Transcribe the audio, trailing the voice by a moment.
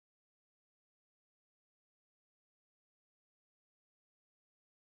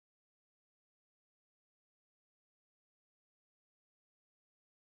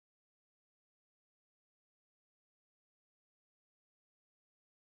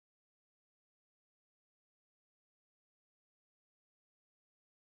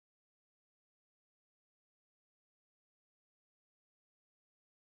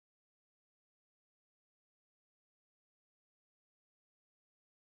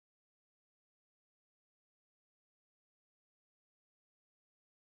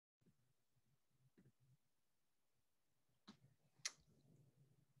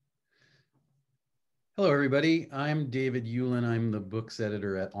Hello, everybody. I'm David Hewlin. I'm the books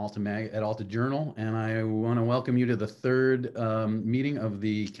editor at Alta Journal, and I want to welcome you to the third meeting of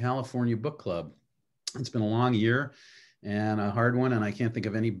the California Book Club. It's been a long year and a hard one, and I can't think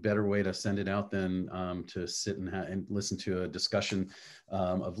of any better way to send it out than to sit and listen to a discussion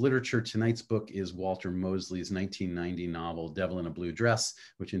of literature. Tonight's book is Walter Mosley's 1990 novel, Devil in a Blue Dress,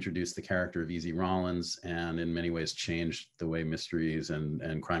 which introduced the character of Rawlins and in many ways changed the way mysteries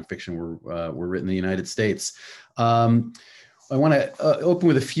and crime fiction were written in the United States. I want to open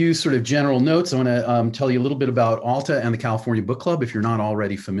with a few sort of general notes. I want to tell you a little bit about Alta and the California Book Club, if you're not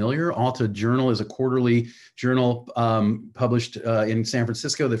already familiar. Alta Journal is a quarterly journal published in San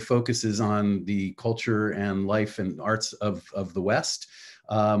Francisco that focuses on the culture and life and arts of the West.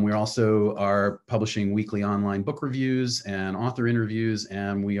 We also are publishing weekly online book reviews and author interviews,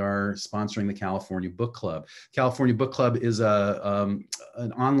 and we are sponsoring the California Book Club. California Book Club is an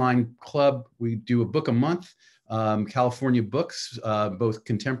online club. We do a book a month. California books, both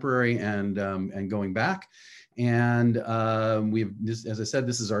contemporary and going back. And as I said,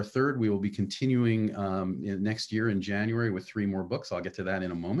 this is our third. We will be continuing next year in January with 3 more books. I'll get to that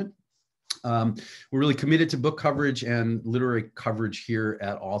in a moment. We're really committed to book coverage and literary coverage here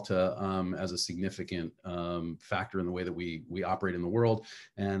at Alta as a significant factor in the way that we operate in the world,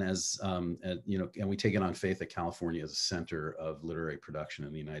 and and we take it on faith that California is a center of literary production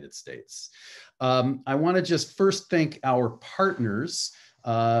in the United States. I want to just first thank our partners.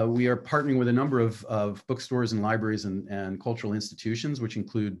 We are partnering with a number of bookstores and libraries and cultural institutions, which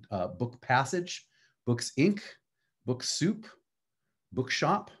include Book Passage, Books Inc., Book Soup,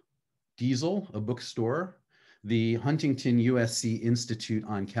 Bookshop, Diesel, a bookstore, the Huntington USC Institute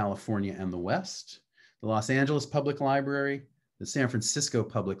on California and the West, the Los Angeles Public Library, the San Francisco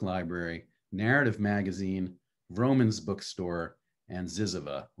Public Library, Narrative Magazine, Vroman's Bookstore, and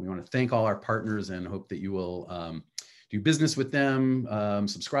Ziziva. We want to thank all our partners and hope that you will do business with them,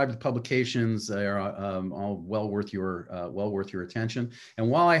 subscribe to the publications. They are all well worth your attention. And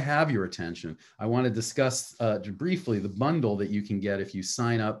while I have your attention, I want to discuss briefly the bundle that you can get if you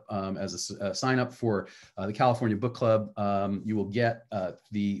sign up sign up for the California Book Club. You will get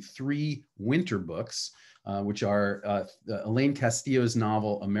the 3 winter books, which are Elaine Castillo's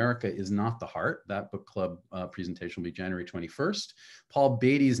novel, America is Not the Heart. That book club presentation will be January 21st. Paul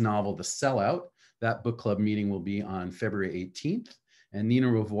Beatty's novel, The Sellout. That book club meeting will be on February 18th. And Nina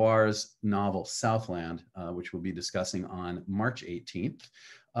Revoir's novel, Southland, which we'll be discussing on March 18th.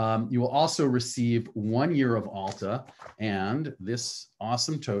 You will also receive 1 year of Alta and this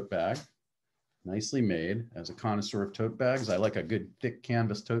awesome tote bag, nicely made. As a connoisseur of tote bags, I like a good thick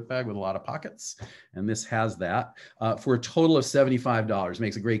canvas tote bag with a lot of pockets, and this has that for a total of $75.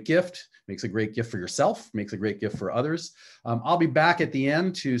 Makes a great gift, makes a great gift for yourself, makes a great gift for others. I'll be back at the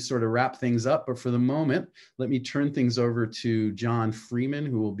end to sort of wrap things up, but for the moment, let me turn things over to John Freeman,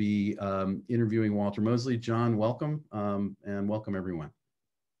 who will be interviewing Walter Mosley. John, welcome, and welcome everyone.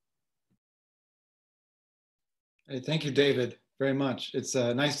 Hey, thank you, David, very much. It's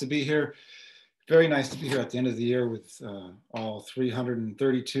nice to be here. Very nice to be here at the end of the year with all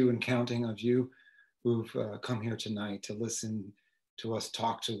 332 and counting of you who've come here tonight to listen to us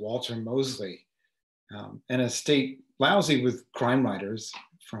talk to Walter Mosley. In a state lousy with crime writers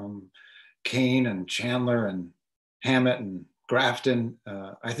from Kane and Chandler and Hammett and Grafton,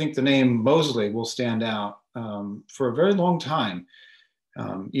 I think the name Mosley will stand out for a very long time,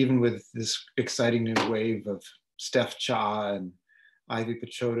 even with this exciting new wave of Steph Cha and Ivy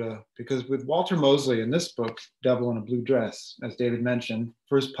Pachoda, because with Walter Mosley in this book, Devil in a Blue Dress, as David mentioned,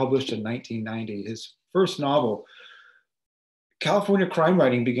 first published in 1990, his first novel, California crime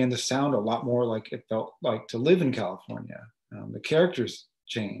writing began to sound a lot more like it felt like to live in California. The characters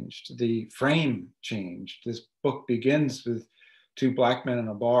changed, the frame changed. This book begins with 2 black men in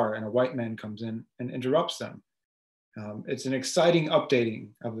a bar and a white man comes in and interrupts them. It's an exciting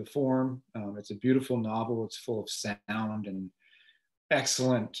updating of the form. It's a beautiful novel. It's full of sound and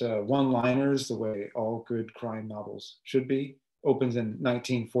excellent one-liners, the way all good crime novels should be. Opens in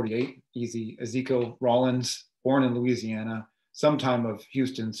 1948. Ezekiel Rawlins, born in Louisiana, sometime of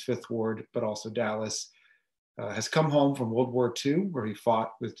Houston's 5th Ward, but also Dallas, has come home from World War II, where he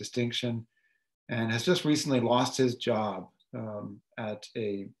fought with distinction, and has just recently lost his job at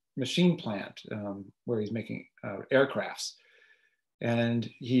a machine plant where he's making aircrafts. And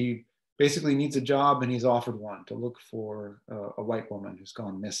he basically needs a job, and he's offered one to look for a white woman who's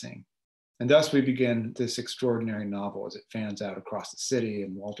gone missing. And thus we begin this extraordinary novel as it fans out across the city,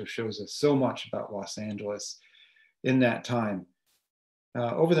 and Walter shows us so much about Los Angeles in that time.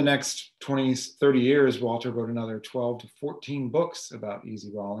 Over the next 20, 30 years, Walter wrote another 12 to 14 books about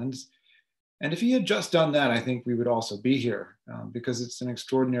Rawlins. And if he had just done that, I think we would also be here because it's an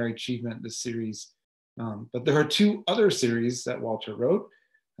extraordinary achievement, this series. But there are two other series that Walter wrote.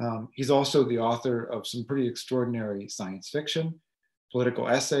 He's also the author of some pretty extraordinary science fiction, political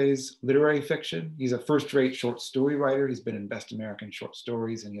essays, literary fiction. He's a first-rate short story writer. He's been in Best American Short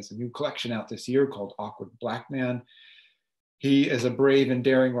Stories, and he has a new collection out this year called Awkward Black Man. He is a brave and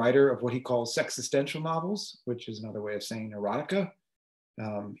daring writer of what he calls sexistential novels, which is another way of saying erotica.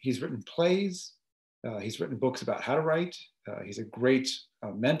 He's written plays. He's written books about how to write. He's a great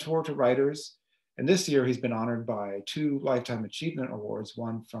mentor to writers. And this year he's been honored by 2 Lifetime Achievement Awards,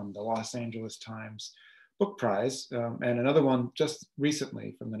 one from the Los Angeles Times Book Prize, and another one just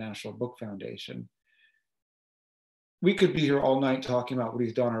recently from the National Book Foundation. We could be here all night talking about what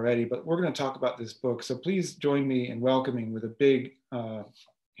he's done already, but we're going to talk about this book. So please join me in welcoming with a big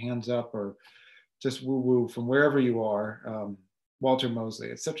hands up or just woo woo from wherever you are, Walter Mosley.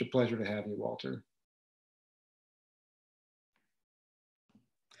 It's such a pleasure to have you, Walter.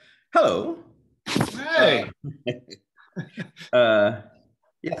 Hello. Hey.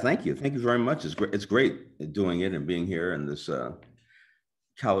 Yeah, thank you. Thank you very much. It's great doing it and being here in this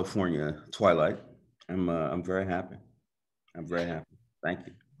California twilight. I'm very happy. I'm very happy. Thank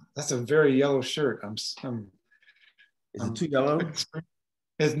you. That's a very yellow shirt. Is it too yellow?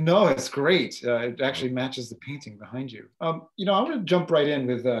 No, it's great. It actually matches the painting behind you. You know, I want to jump right in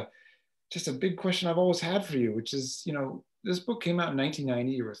with just a big question I've always had for you, which is, you know, this book came out in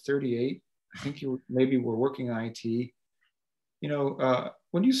 1990. You were 38. I think you maybe were working in IT. You know,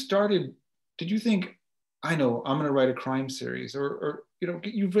 when you started, did you think, I know I'm going to write a crime series, or you know,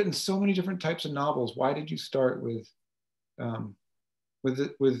 you've written so many different types of novels. Why did you start with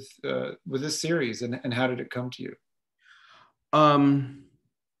this series, and how did it come to you?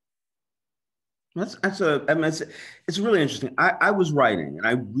 It's really interesting. I was writing, and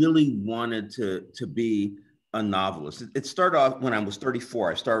I really wanted to be a novelist. It started off when I was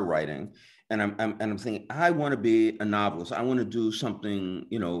 34. I started writing, and I'm thinking, I want to be a novelist. I want to do something,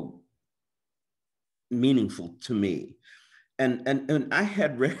 you know, meaningful to me. And I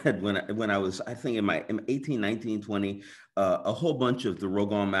had read when I was, I think in 18, 19, 20, a whole bunch of the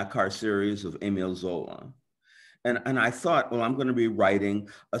Rawlins series of Emile Zola. And I thought, well, I'm going to be writing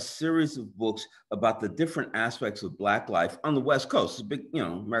a series of books about the different aspects of Black life on the West Coast. It's big, you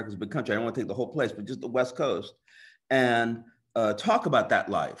know, America's a big country. I don't want to take the whole place, but just the West Coast, and talk about that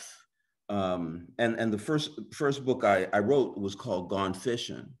life. And the first book I wrote was called Gone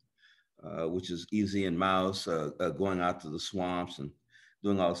Fishing, which is Easy and Mouse going out to the swamps and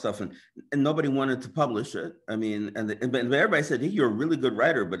doing all this stuff, and nobody wanted to publish it. I mean, but everybody said, hey, you're a really good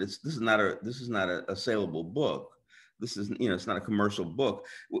writer, but this is not a saleable book. This is, you know, it's not a commercial book,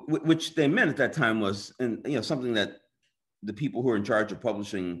 which they meant at that time was, and you know, something that the people who are in charge of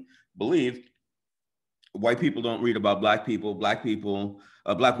publishing believed. White people don't read about Black people. Black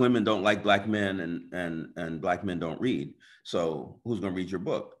women don't like Black men, and Black men don't read. So who's going to read your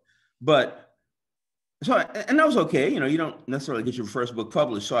book? But so, and that was okay. You know, you don't necessarily get your first book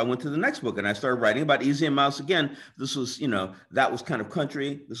published. So I went to the next book and I started writing about Easy and Mouse again. This was, you know, that was kind of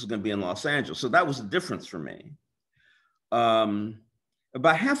country. This was going to be in Los Angeles. So that was the difference for me.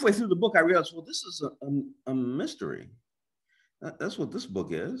 About halfway through the book, I realized, well, this is a mystery. That's what this book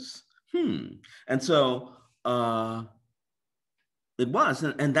is. And so it was,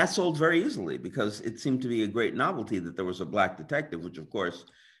 and that sold very easily because it seemed to be a great novelty that there was a Black detective, which of course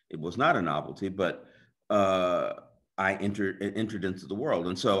it was not a novelty, but I entered into the world.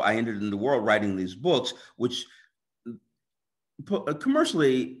 And so I entered into the world writing these books, which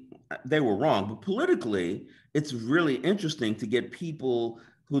commercially they were wrong, but politically it's really interesting to get people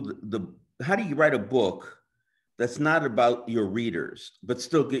who how do you write a book that's not about your readers, but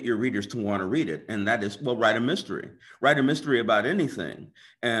still get your readers to want to read it? And that is, well, write a mystery about anything,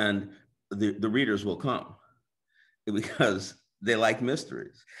 and the readers will come because they like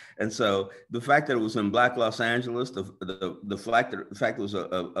mysteries. And so the fact that it was in Black Los Angeles, the fact that it was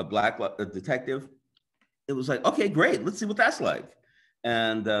a Black detective, it was like, okay, great, let's see what that's like.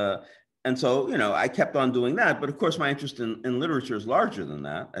 And so, you know, I kept on doing that. But of course, my interest in literature is larger than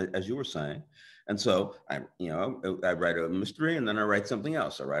that, as you were saying. And so I write a mystery and then I write something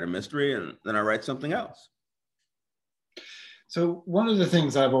else. I write a mystery and then I write something else. So one of the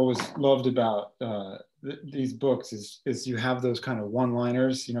things I've always loved about these books is you have those kind of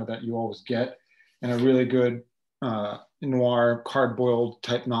one-liners, you know, that you always get in a really good noir, hard-boiled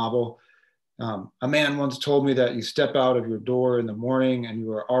type novel. A man once told me that you step out of your door in the morning and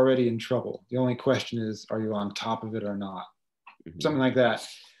you are already in trouble. The only question is, are you on top of it or not? Mm-hmm. Something like that.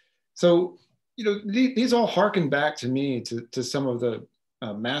 So, you know, these all harken back to me to some of the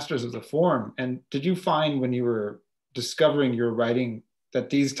masters of the form. And did you find when you were discovering your writing that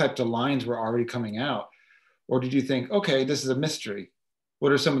these types of lines were already coming out? Or did you think, okay, this is a mystery?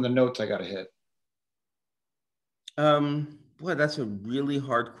 What are some of the notes I got to hit? Boy, that's a really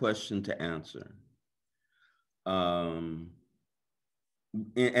hard question to answer. And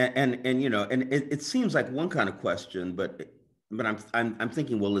you know, and it seems like one kind of question, but I'm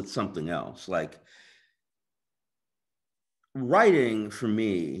thinking, well, it's something else. Like writing for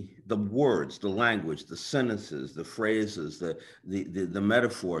me, the words, the language, the sentences, the phrases, the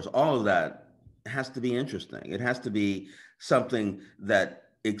metaphors, all of that has to be interesting. It has to be something that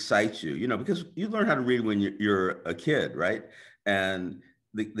excites you, you know, because you learn how to read when you're a kid, right? And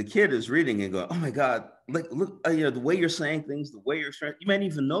the kid is reading and going, oh my God, look, you know, the way you're saying things, the way you're saying, you might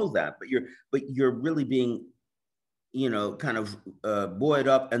even know that, but you're really being, you know, kind of buoyed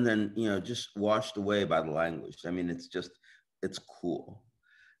up and then, you know, just washed away by the language. I mean, it's cool.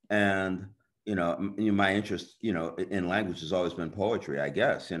 And, you know, my interest, you know, in language has always been poetry, I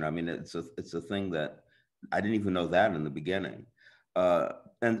guess. You know, I mean, it's a thing that I didn't even know that in the beginning.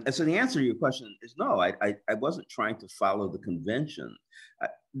 And so the answer to your question is no, I wasn't trying to follow the convention.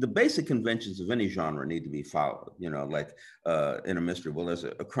 The basic conventions of any genre need to be followed, you know, like in a mystery. Well, there's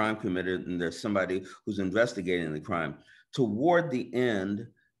a crime committed and there's somebody who's investigating the crime. Toward the end,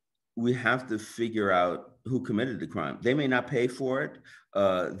 we have to figure out who committed the crime. They may not pay for it.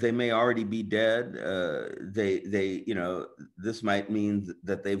 They may already be dead. They, you know, this might mean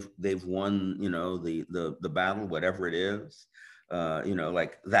that they've won, you know, the battle, whatever it is. You know,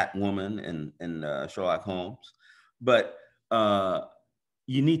 like that woman in Sherlock Holmes. But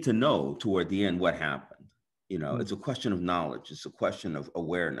you need to know toward the end what happened. You know, it's a question of knowledge. It's a question of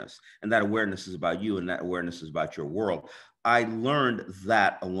awareness. And that awareness is about you and that awareness is about your world. I learned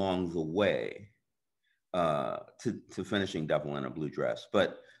that along the way to finishing Devil in a Blue Dress.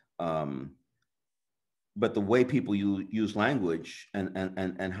 But the way people use language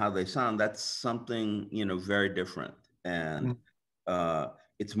and how they sound, that's something, you know, very different. And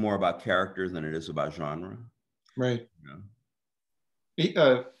it's more about character than it is about genre. Right. You know?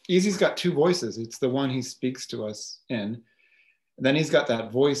 Easy's got two voices. It's the one he speaks to us in, and then he's got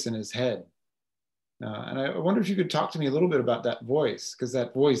that voice in his head. And I wonder if you could talk to me a little bit about that voice, because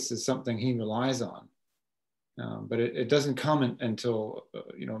that voice is something he relies on. But it doesn't come until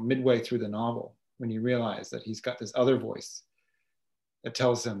you know, midway through the novel, when you realize that he's got this other voice that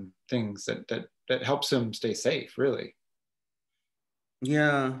tells him things that helps him stay safe, really.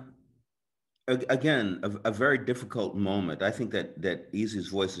 Yeah. Again, a very difficult moment. I think that Easy's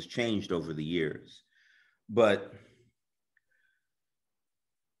voice has changed over the years. But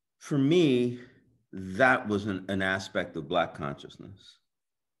for me, that was an aspect of Black consciousness.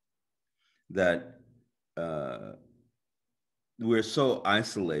 That we're so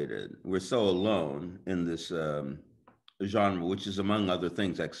isolated, we're so alone in this genre, which is, among other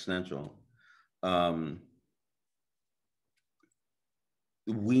things, existential.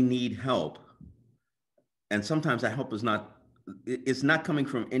 We need help. And sometimes that help is it's not coming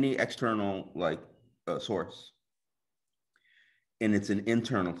from any external source. And it's an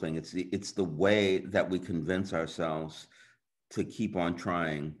internal thing. It's the way that we convince ourselves to keep on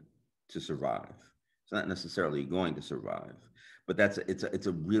trying to survive. It's not necessarily going to survive, but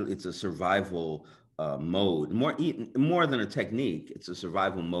it's a survival mode. More than a technique, it's a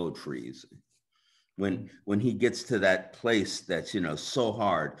survival mode for Easy. When he gets to that place that's, you know, so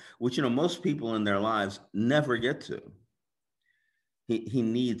hard, which, you know, most people in their lives never get to. He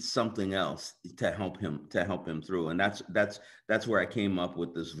needs something else to help him through. And that's where I came up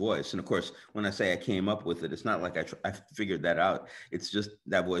with this voice. And of course, when I say I came up with it, it's not like I figured that out. It's just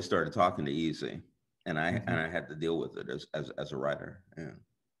that voice started talking to Easy, and I had to deal with it as a writer. Yeah.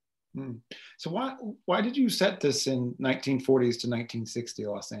 So why did you set this in 1940s to 1960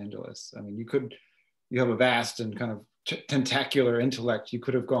 Los Angeles? I mean, you have a vast and kind of tentacular intellect. You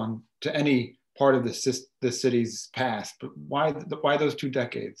could have gone to any part of the city's past, but why those 2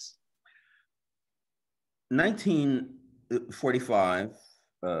 decades? 1945,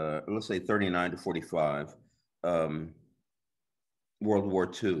 let's say 39 to 45, World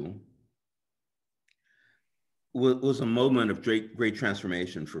War II, was a moment of great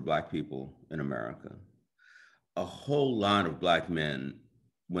transformation for Black people in America. A whole lot of Black men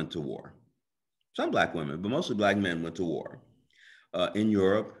went to war. Some Black women, but mostly Black men went to war in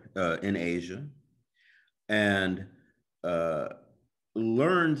Europe, in Asia, and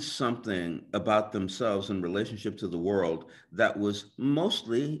learned something about themselves in relationship to the world that was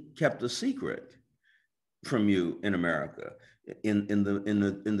mostly kept a secret. from you in America, in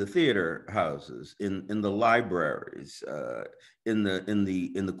the theater houses, in the libraries, in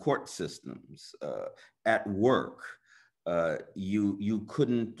the court systems, at work. You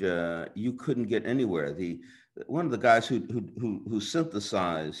couldn't get anywhere. One of the guys who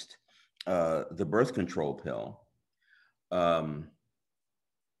synthesized the birth control pill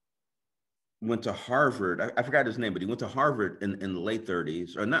went to Harvard. I forgot his name, but he went to Harvard in the late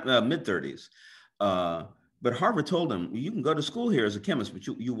 30s, or not mid 30s. But Harvard told him, you can go to school here as a chemist, but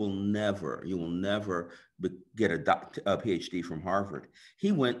you will never get a PhD from Harvard.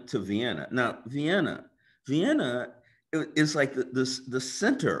 He went to Vienna. Now, Vienna is like the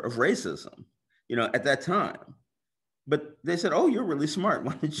center of racism, at that time. But they said, oh, you're really smart.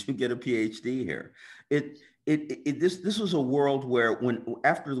 Why don't you get a PhD here? This was a world where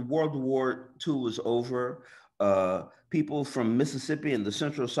after the World War II was over, people from Mississippi and the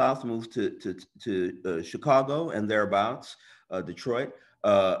Central South moved to Chicago and thereabouts, Detroit.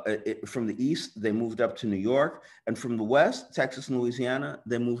 From the East, they moved up to New York. And from the West, Texas and Louisiana,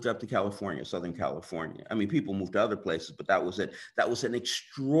 they moved up to California, Southern California. I mean, people moved to other places, but that was it. That was an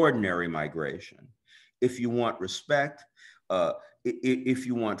extraordinary migration. If you want respect, if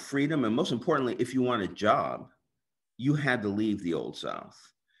you want freedom, and most importantly, if you want a job, you had to leave the Old South.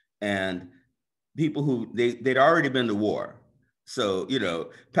 And people who they'd already been to war. So,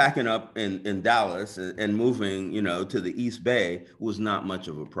 packing up in Dallas and moving, to the East Bay was not much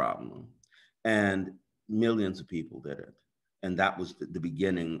of a problem. And millions of people did it. And that was the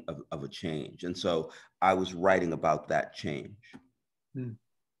beginning of a change. And so I was writing about that change. Hmm.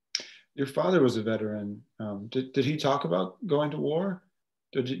 Your father was a veteran. Did he talk about going to war?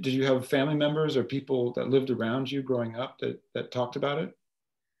 Did you have family members or people that lived around you growing up that talked about it?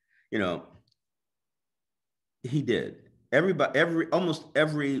 He did. Almost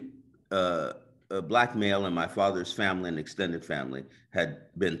every Black male in my father's family and extended family had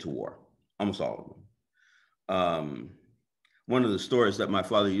been to war. Almost all of them. One of the stories that my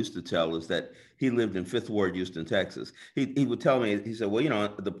father used to tell is that he lived in Fifth Ward, Houston, Texas. He would tell me, he said,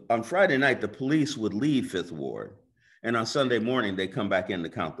 well, on Friday night, the police would leave Fifth Ward. And on Sunday morning, they come back in to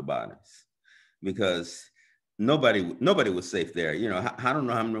count the bodies because nobody was safe there. I don't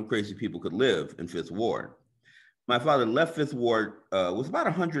know how many crazy people could live in Fifth Ward. My father left Fifth Ward with about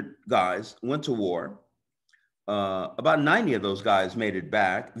 100 guys, went to war. About 90 of those guys made it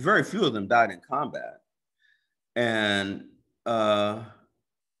back. Very few of them died in combat. And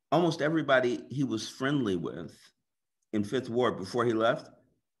almost everybody he was friendly with in Fifth Ward before he left,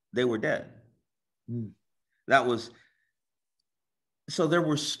 they were dead. Mm. So there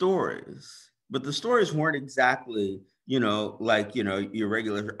were stories, but the stories weren't exactly, like, your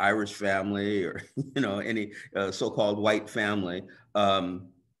regular Irish family or, any so-called white family.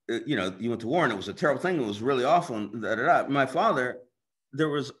 You went to war and it was a terrible thing. It was really awful. And My father, there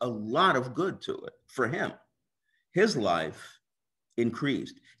was a lot of good to it for him. His life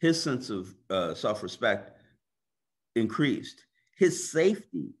increased. His sense of self-respect increased. His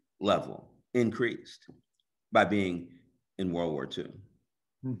safety level increased by being in World War II.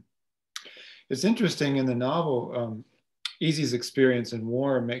 It's interesting in the novel, Easy's experience in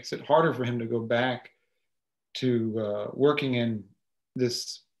war makes it harder for him to go back to working in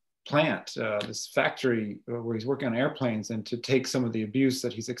this plant, this factory where he's working on airplanes, and to take some of the abuse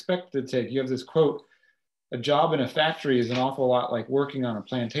that he's expected to take. You have this quote, "A job in a factory is an awful lot like working on a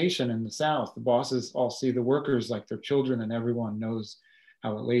plantation in the South. The bosses all see the workers like their children, and everyone knows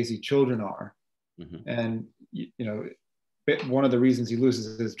how lazy children are." Mm-hmm. And, one of the reasons he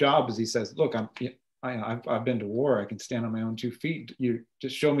loses his job is he says, look, I've been to war. I can stand on my own 2 feet. You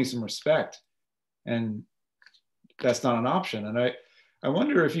just show me some respect. And that's not an option. And I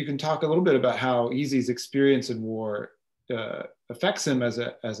wonder if you can talk a little bit about how Easy's experience in war affects him as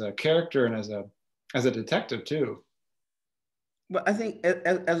a character and as a detective too. Well, I think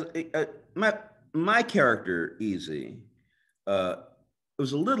as my character, Easy, it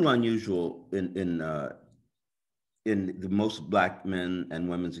was a little unusual in the most Black men and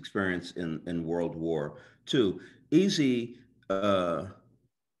women's experience in World War II. Easy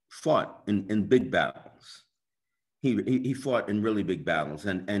fought in big battles. He fought in really big battles,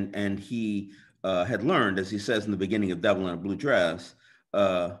 and he had learned, as he says in the beginning of Devil in a Blue Dress,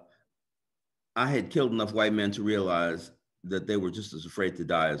 I had killed enough white men to realize that they were just as afraid to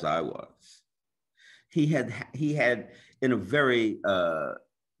die as I was. He had in a very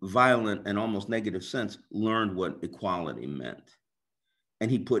violent and almost negative sense, learned what equality meant.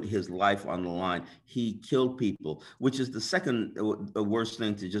 And he put his life on the line. He killed people, which is the second worst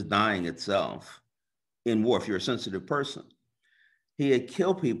thing to just dying itself in war, if you're a sensitive person. He had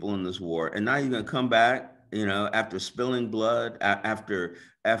killed people in this war, and now you're going to come back, after spilling blood, after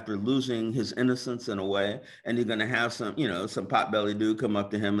losing his innocence in a way, and you're going to have some potbelly dude come up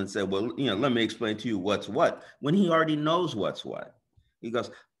to him and say, well, let me explain to you what's what, when he already knows what's what. He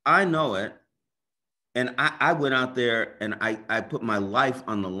goes, I know it. And I went out there and I put my life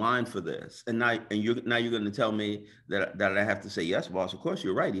on the line for this. And now you're going to tell me that I have to say, yes, boss, of course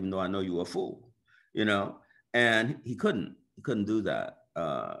you're right, even though I know you're a fool, And he couldn't do that.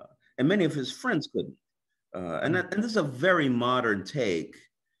 And many of his friends couldn't. And this is a very modern take,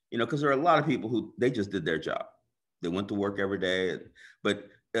 because there are a lot of people who, they just did their job. They went to work every day. But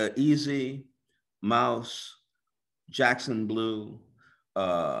Easy, Mouse, Jackson Blue,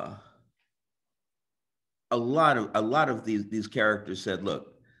 a lot of these characters said,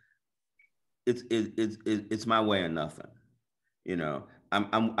 look, it's my way or nothing.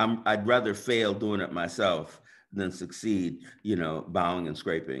 I'd rather fail doing it myself than succeed, bowing and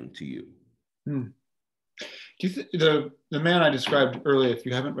scraping to you. Do you think the man I described earlier, if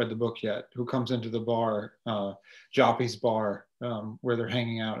you haven't read the book yet, who comes into the bar, Joppy's bar, where they're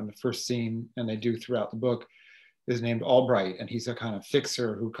hanging out in the first scene, and they do throughout the book, is named Albright, and he's a kind of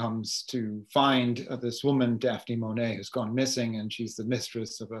fixer who comes to find this woman, Daphne Monet, who's gone missing, and she's the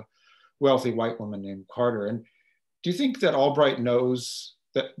mistress of a wealthy white woman named Carter. And do you think that Albright knows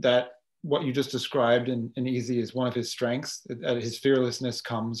that what you just described in Easy is one of his strengths, that his fearlessness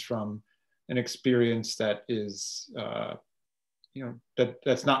comes from an experience that is,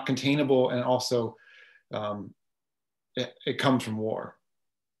 that's not containable, and also it comes from war?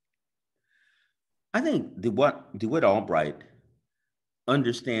 I think DeWitt Albright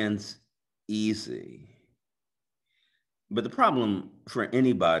understands Easy, but the problem for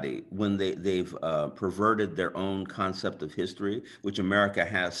anybody when they've perverted their own concept of history, which America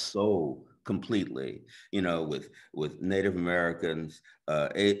has so completely, with Native Americans,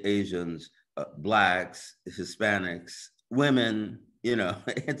 Asians, Blacks, Hispanics, women,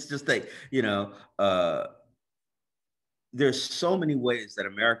 it's just like, there's so many ways that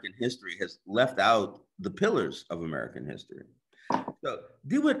American history has left out the pillars of American history. So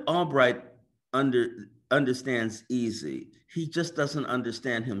DeWitt Albright understands Easy. He just doesn't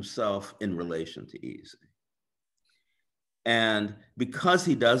understand himself in relation to Easy. And because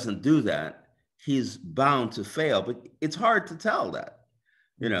he doesn't do that, he's bound to fail. But it's hard to tell that,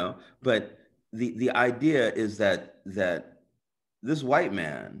 But the idea is that this white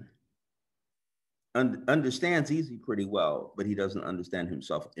man understands Easy pretty well, but he doesn't understand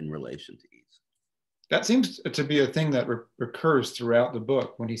himself in relation to Easy. That seems to be a thing that recurs throughout the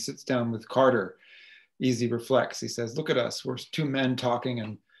book. When he sits down with Carter, Easy reflects. He says, look at us, we're two men talking,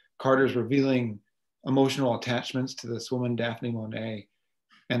 and Carter's revealing emotional attachments to this woman, Daphne Monet.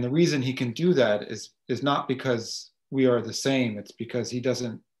 And the reason he can do that is not because we are the same, it's because he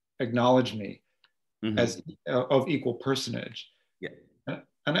doesn't acknowledge me as of equal personage. Yeah.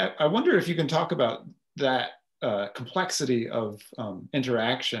 And I wonder if you can talk about that complexity of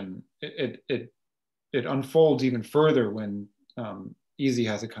interaction. It unfolds even further when Easy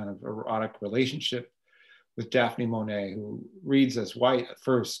has a kind of erotic relationship with Daphne Monet, who reads as white at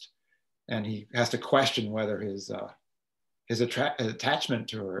first, and he has to question whether his attachment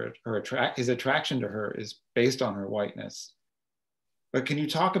to her, his attraction to her is based on her whiteness. But can you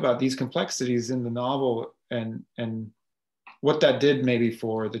talk about these complexities in the novel and what that did maybe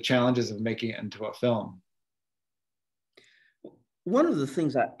for the challenges of making it into a film? One of the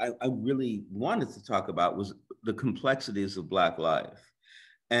things I really wanted to talk about was the complexities of Black life.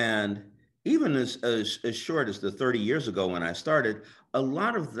 And even as short as the 30 years ago when I started, a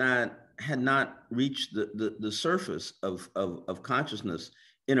lot of that had not reached the surface of consciousness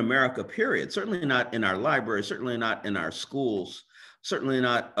in America, period. Certainly not in our libraries, certainly not in our schools, certainly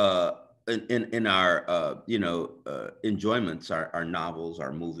not in our enjoyments, our novels,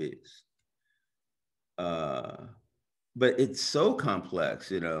 our movies. But it's so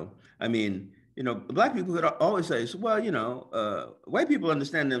complex, I mean, Black people could always say, well, white people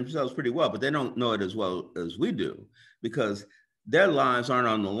understand themselves pretty well, but they don't know it as well as we do, because their lives aren't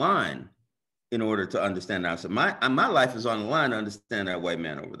on the line in order to understand ourselves. My life is on the line to understand that white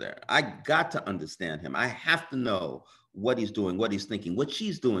man over there. I got to understand him. I have to know what he's doing, what he's thinking, what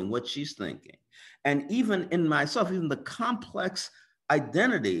she's doing, what she's thinking. And even in myself, even the complex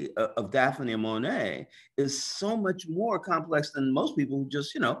identity of Daphne Monet is so much more complex than most people who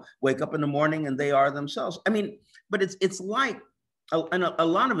just, wake up in the morning and they are themselves. I mean, but it's like, and a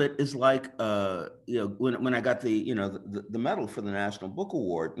lot of it is like, when I got the medal for the National Book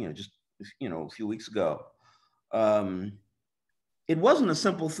Award, just, a few weeks ago, it wasn't a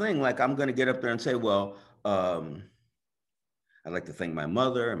simple thing. Like, I'm going to get up there and say, well, I'd like to thank my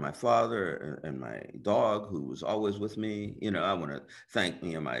mother and my father and my dog who was always with me. You know, I want to thank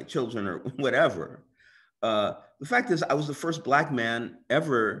my children or whatever. The fact is, I was the first Black man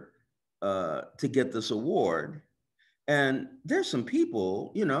ever to get this award. And there's some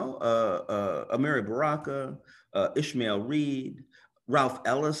people, Amiri Baraka, Ishmael Reed, Ralph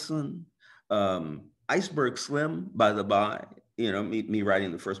Ellison, Iceberg Slim, by the by, me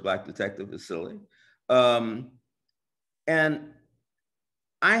writing the first Black detective is silly. And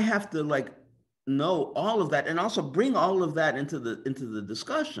I have to know all of that and also bring all of that into the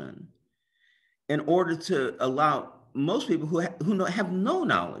discussion in order to allow most people who have no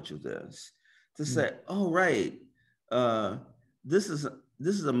knowledge of this to say, oh, right, this is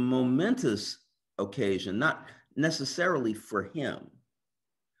a momentous occasion, not necessarily for him,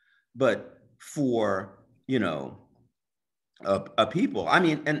 but for, people. I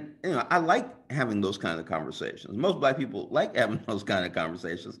mean, and I like having those kind of conversations. Most Black people like having those kind of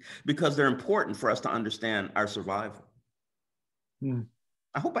conversations because they're important for us to understand our survival.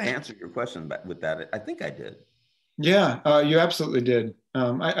 I hope I answered your question with that. I think I did. Yeah, you absolutely did.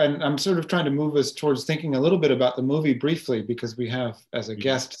 I'm sort of trying to move us towards thinking a little bit about the movie briefly, because we have as a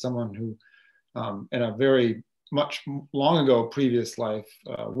guest someone who, in a very much long ago previous life,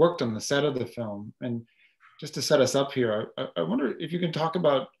 worked on the set of the film. And just to set us up here, I wonder if you can talk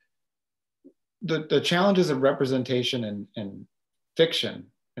about the challenges of representation in fiction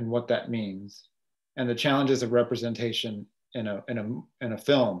and what that means, and the challenges of representation in a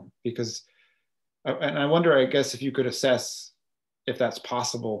film, because, and I wonder, I guess, if you could assess if that's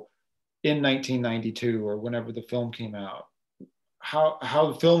possible in 1992 or whenever the film came out, how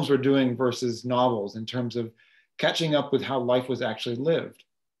the films were doing versus novels in terms of catching up with how life was actually lived.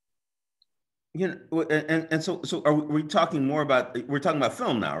 And so are we talking more about, we're talking about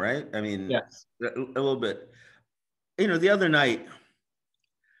film now, right? I mean, yes, a little bit. The other night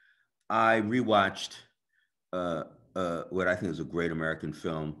I rewatched what I think is a great American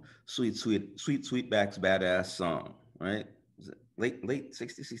film, Sweetback's Badass Song, right? Was it late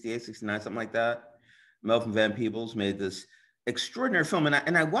 60, 68, 69, something like that? Melvin Van Peebles made this extraordinary film.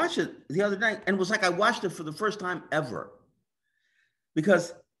 And I watched it the other night, and it was like I watched it for the first time ever.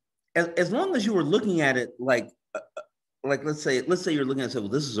 Because as long as you were looking at it like let's say you're looking at it, well,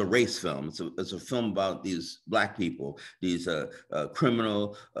 this is a race film. It's a film about these Black people, these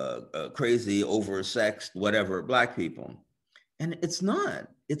criminal, crazy, oversexed, whatever Black people, and it's not.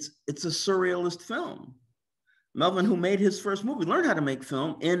 It's a surrealist film. Melvin, who made his first movie, learned how to make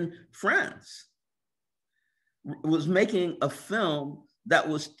film in France. Was making a film that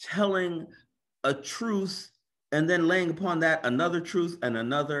was telling a truth and then laying upon that another truth and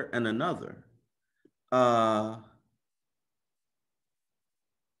another and another.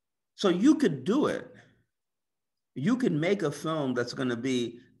 So you could do it. You can make a film that's going to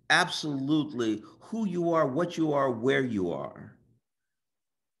be absolutely who you are, what you are, where you are.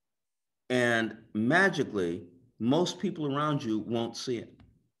 And magically, most people around you won't see it.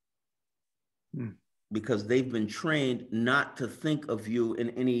 Because they've been trained not to think of you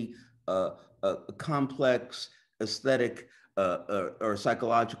in any complex, aesthetic, or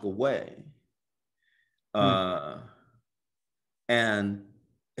psychological way. And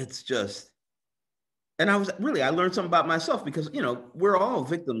it's just, and I learned something about myself, because, we're all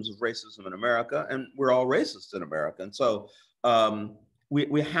victims of racism in America, and we're all racist in America. And so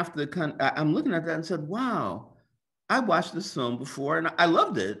we have to I'm looking at that and said, wow, I watched this film before and I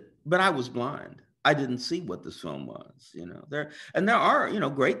loved it, but I was blind. I didn't see what this film was, there are,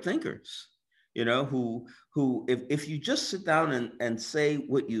 great thinkers, who if you just sit down and say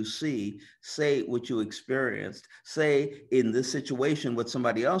what you see, say what you experienced, say in this situation what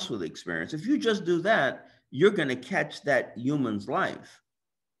somebody else would experience. If you just do that, you're going to catch that human's life,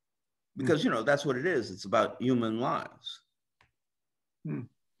 because, that's what it is. It's about human lives.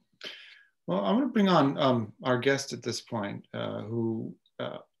 Well, I'm going to bring on our guest at this point, who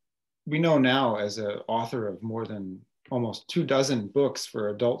we know now as an author of more than almost 24 books for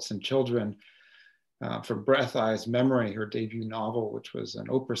adults and children, from Breath, Eyes, Memory, her debut novel, which was an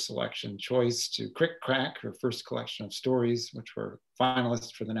Oprah selection choice, to Crick Crack, her first collection of stories, which were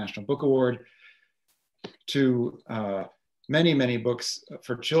finalists for the National Book Award, to many, many books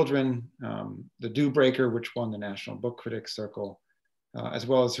for children, The Dew Breaker, which won the National Book Critics Circle, as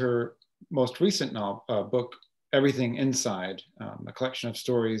well as her most recent book, Everything Inside, a collection of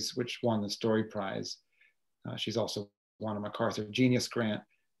stories which won the Story Prize. She's also won a MacArthur Genius Grant.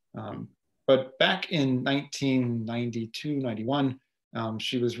 But back in 1992, 91,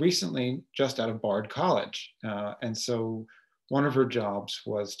 she was recently just out of Bard College. And so one of her jobs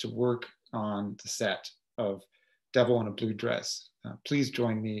was to work on the set of Devil in a Blue Dress. Please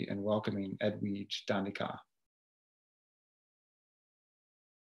join me in welcoming Edwidge Danticat.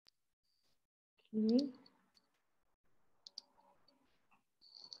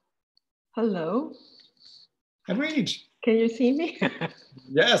 Hello. Edwidge. Can you see me?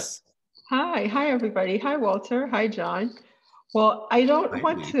 Yes. Hi everybody. Hi Walter. Hi John. Well, I don't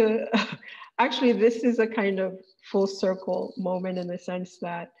want to, actually this is a kind of full circle moment in the sense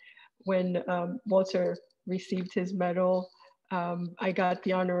that when Walter received his medal, I got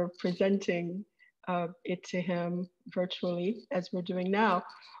the honor of presenting it to him virtually as we're doing now.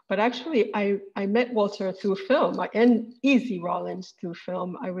 But actually I met Walter through film and Rawlins through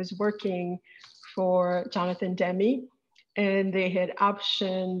film. I was working for Jonathan Demme, and they had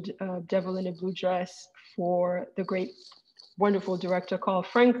optioned Devil in a Blue Dress for the great, wonderful director Carl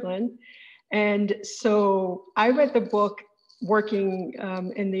Franklin. And so I read the book working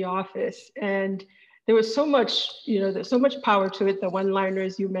in the office, and there was so much, there's so much power to it, the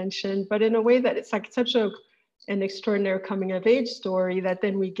one-liners you mentioned, but in a way that it's like such an extraordinary coming of age story that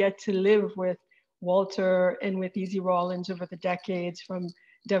then we get to live with Walter and with Rawlins over the decades, from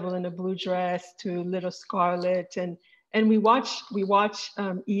Devil in a Blue Dress to Little Scarlet, and we watch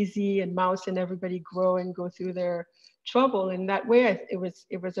Easy and Mouse and everybody grow and go through their trouble. In that way, it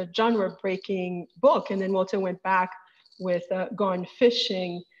was a genre-breaking book. And then Walter went back with Gone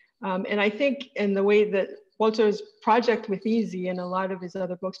Fishing, and I think in the way that Walter's project with Easy and a lot of his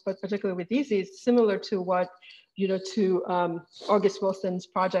other books, but particularly with Easy, is similar to what to August Wilson's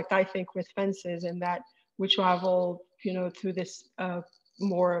project, I think, with Fences, and that we travel through this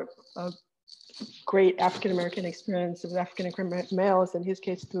more great African-American experience of African-American males, in his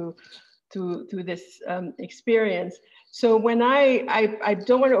case through this experience. So when I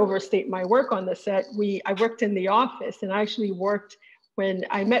don't want to overstate my work on the set, I worked in the office, and I actually worked when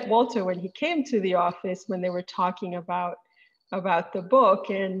I met Walter when he came to the office when they were talking about the book,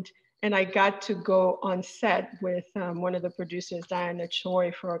 and I got to go on set with one of the producers, Diana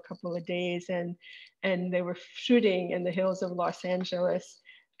Choi, for a couple of days, and they were shooting in the hills of Los Angeles.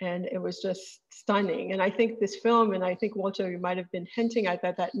 And it was just stunning. And I think this film, and I think Walter, you might have been hinting at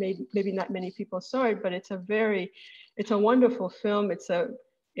that maybe not many people saw it, but it's a wonderful film.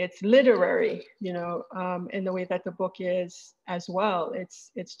 It's literary, in the way that the book is as well.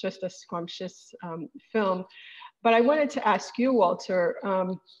 It's just a scrumptious film. But I wanted to ask you, Walter,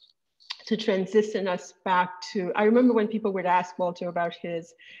 to transition us back to, I remember when people would ask Walter about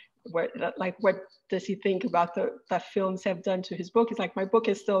what does he think about that films have done to his book? He's like, my book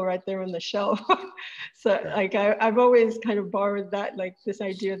is still right there on the shelf. So like I've always kind of borrowed that, like this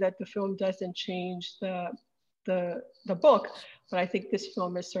idea that the film doesn't change the book, but I think this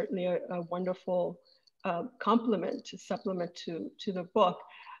film is certainly a wonderful supplement to the book.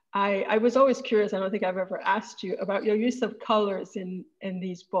 I was always curious, I don't think I've ever asked you about your use of colors in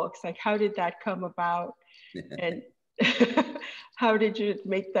these books. Like, how did that come about? And how did you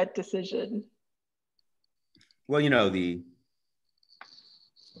make that decision? Well,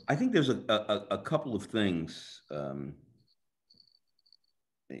 I think there's a couple of things, a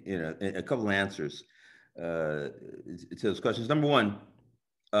couple of answers to those questions. Number one,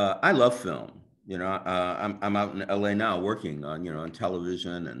 I love film. I'm out in LA now working on, on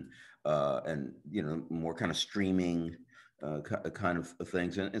television and more kind of streaming kind of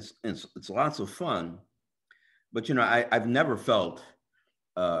things, and it's lots of fun. But I've never felt,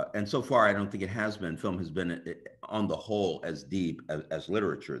 and so far I don't think it has been. Film has been, on the whole, as deep as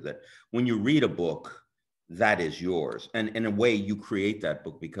literature. That when you read a book, that is yours, and in a way you create that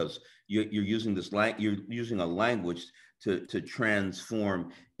book because you're using you're using a language to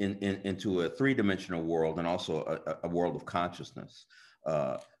transform into a three-dimensional world and also a world of consciousness.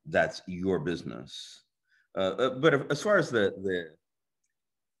 That's your business. But as far as the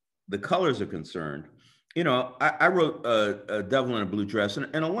colors are concerned, I wrote a Devil in a Blue Dress,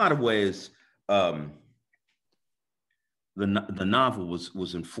 and in a lot of ways, the novel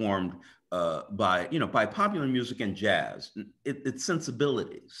was informed by popular music and jazz. It's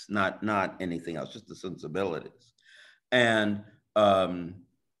sensibilities, not anything else, just the sensibilities, and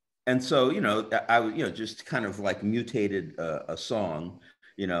so I just kind of like mutated a song,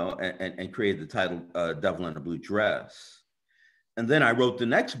 and created the title Devil in a Blue Dress. And then I wrote the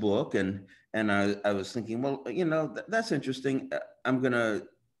next book, and I was thinking, well, that's interesting. I'm gonna,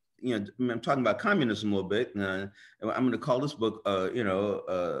 I'm talking about communism a little bit, and I'm gonna call this book, A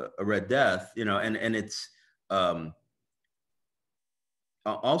Red Death, and it's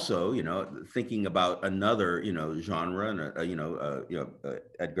also, thinking about another, genre, and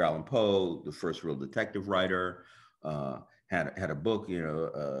Edgar Allan Poe, the first real detective writer, had a book,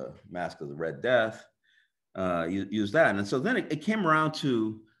 Mask of the Red Death. use that. And so then it came around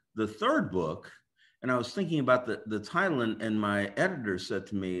to the third book, and I was thinking about the title, and my editor said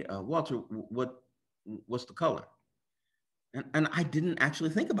to me, Walter, what's the color? And I didn't actually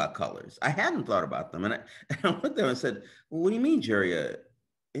think about colors. I hadn't thought about them. And I went there and said, well, what do you mean, Jerry?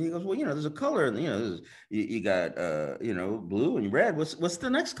 And he goes, well, there's a color, and you got blue and red. What's the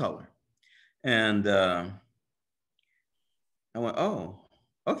next color? And I went, oh,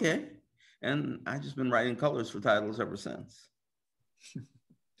 okay. And I've just been writing colors for titles ever since.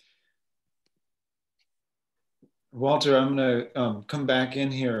 Walter, I'm going to come back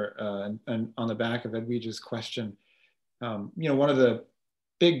in here and on the back of Edwidge's question. One of the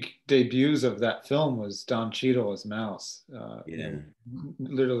big debuts of that film was Don Cheadle as Mouse.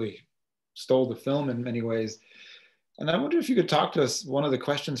 Literally stole the film in many ways. And I wonder if you could talk to us. One of the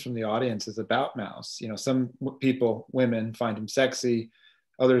questions from the audience is about Mouse. Some people, women, find him sexy.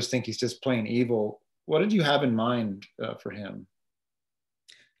 Others think he's just plain evil. What did you have in mind for him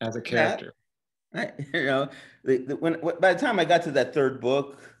as a character? By the time I got to that third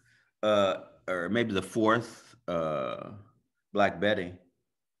book, or maybe the fourth, Black Betty,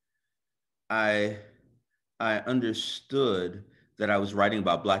 I understood that I was writing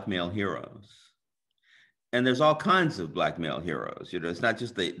about Black male heroes. And there's all kinds of Black male heroes. It's not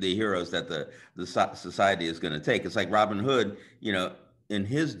just the heroes that the society is going to take. It's like Robin Hood, in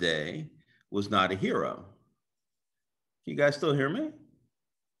his day, was not a hero. You guys still hear me?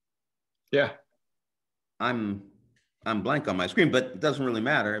 Yeah. I'm blank on my screen, but it doesn't really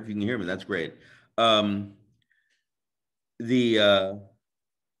matter. If you can hear me, that's great. Oh my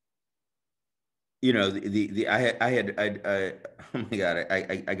God,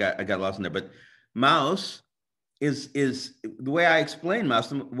 I got lost in there. But Mouse is the way I explain Mouse,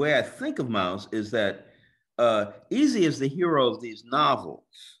 the way I think of Mouse is that Easy is the hero of these novels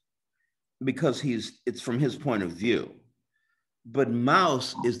because it's from his point of view. But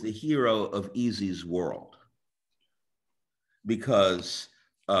Mouse is the hero of Easy's world because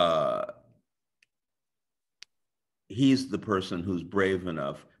he's the person who's brave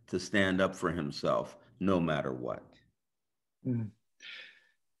enough to stand up for himself no matter what. Mm.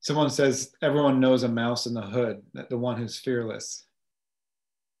 Someone says everyone knows a mouse in the hood, the one who's fearless.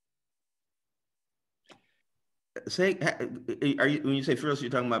 When you say fearless, you're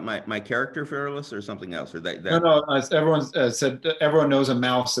talking about my character fearless or something else, or that? No. Everyone said everyone knows a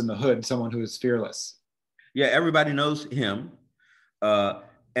mouse in the hood, someone who is fearless. Yeah, everybody knows him,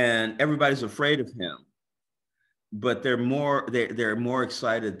 and everybody's afraid of him, but they're more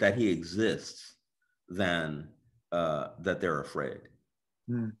excited that he exists than that they're afraid.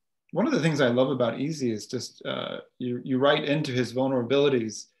 Mm. One of the things I love about Easy is just you write into his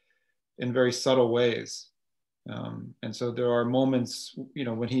vulnerabilities in very subtle ways. And so there are moments,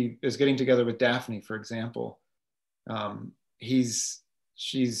 when he is getting together with Daphne, for example, she's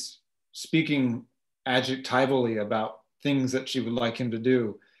speaking adjectivally about things that she would like him to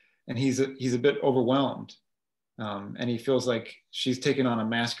do. And he's a bit overwhelmed. And he feels like she's taken on a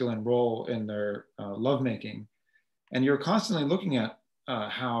masculine role in their lovemaking. And you're constantly looking at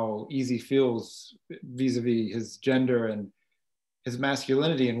how Easy feels vis-a-vis his gender and his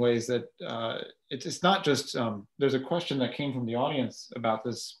masculinity in ways that it's not just, there's a question that came from the audience about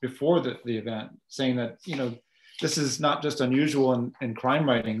this before the event, saying that, this is not just unusual in crime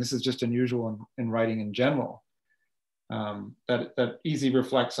writing, this is just unusual in writing in general. That Easy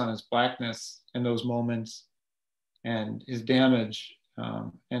reflects on his Blackness in those moments and his damage.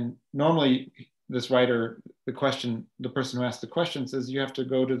 And normally this writer, the person who asked the question says, you have to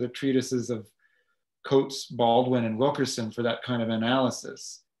go to the treatises of Coates, Baldwin, and Wilkerson for that kind of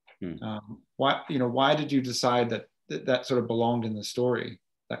analysis. Why did you decide that sort of belonged in the story,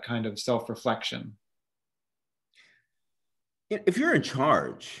 that kind of self-reflection? If you're in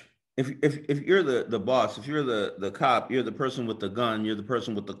charge, if you're the boss, if you're the cop, you're the person with the gun, you're the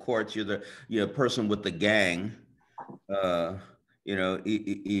person with the courts, you're the person with the gang,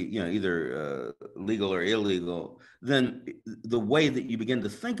 either legal or illegal, then the way that you begin to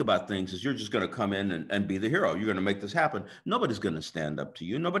think about things is you're just going to come in and be the hero. You're going to make this happen. Nobody's going to stand up to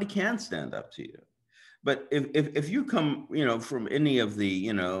you. Nobody can stand up to you. But if you come, from any of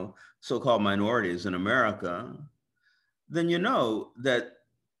the, so-called minorities in America, then you know that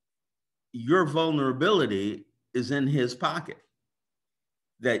your vulnerability is in his pocket,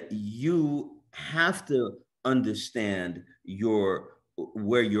 that you have to understand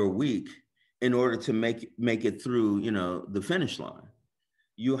where you're weak in order to make it through, the finish line.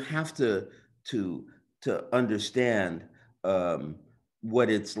 You have to understand what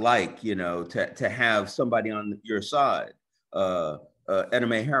it's like, to have somebody on your side, Edna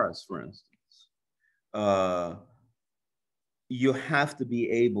Mae Harris, for instance, you have to be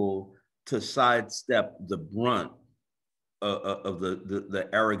able to sidestep the brunt of the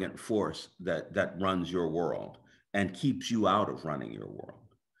arrogant force that runs your world and keeps you out of running your world.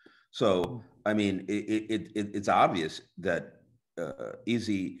 So, I mean, it's obvious that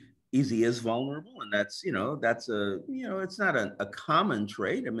Easy is vulnerable, and that's it's not a common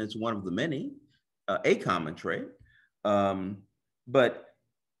trait. I mean, it's one of the many, a common trait, but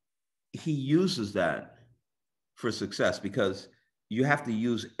he uses that for success because you have to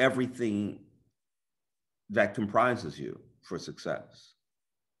use everything that comprises you for success.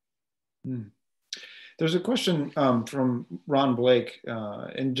 There's a question from Ron Blake.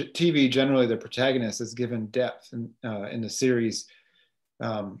 In TV, generally, the protagonist is given depth in the series.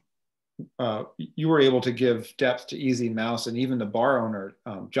 You were able to give depth to Easy Mouse, and even the bar owner,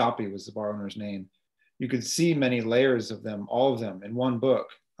 Joppy was the bar owner's name. You could see many layers of them, all of them, in one book,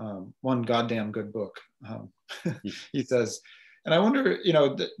 one goddamn good book, he says. And I wonder,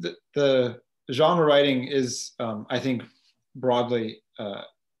 the genre writing is, I think, broadly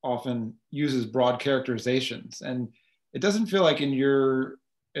often uses broad characterizations, and it doesn't feel like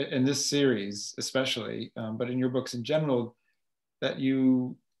in this series especially, but in your books in general, that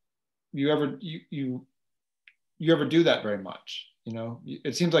you ever do that very much.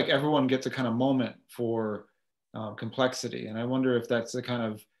 It seems like everyone gets a kind of moment for complexity, and I wonder if that's a kind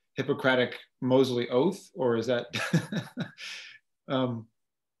of Hippocratic Mosley oath, or is that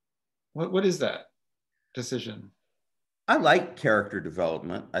what is that decision? I like character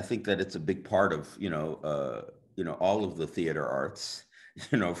development. I think that it's a big part of all of the theater arts,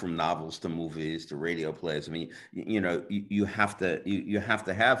 from novels to movies to radio plays. I mean, you have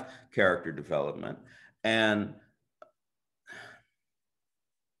to have character development, and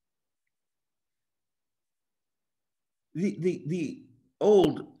the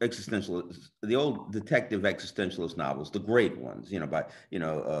old detective existentialist novels, the great ones, by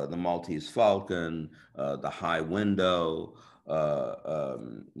the Maltese Falcon, the High Window,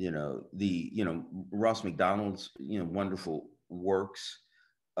 Ross MacDonald's wonderful works,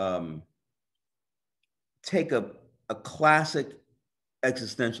 take a classic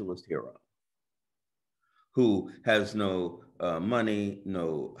existentialist hero who has no money,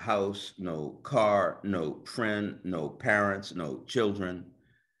 no house, no car, no friend, no parents, no children,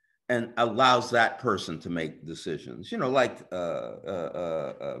 and allows that person to make decisions, like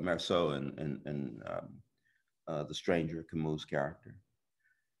Marceau and The Stranger, Camus' character.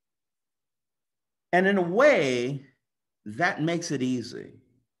 And in a way, that makes it easy.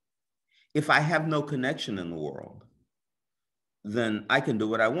 If I have no connection in the world, then I can do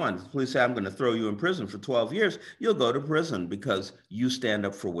what I want. If the police say, I'm going to throw you in prison for 12 years, you'll go to prison because you stand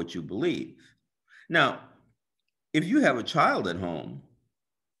up for what you believe. Now, if you have a child at home,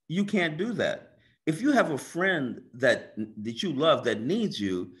 you can't do that. If you have a friend that you love that needs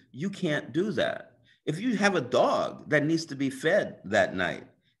you, you can't do that. If you have a dog that needs to be fed that night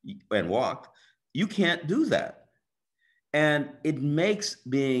and walked, you can't do that. And it makes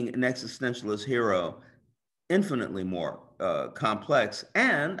being an existentialist hero infinitely more complex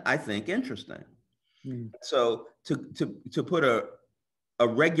and, I think, interesting. So to put a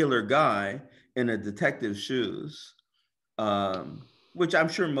regular guy in a detective's shoes, which I'm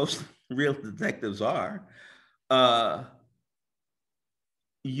sure most real detectives are,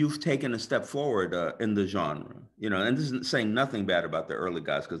 you've taken a step forward in the genre, and this is saying nothing bad about the early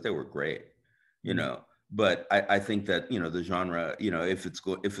guys because they were great, but I think that, the genre, if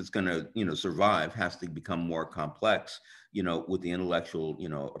it's going to, survive, has to become more complex, with the intellectual,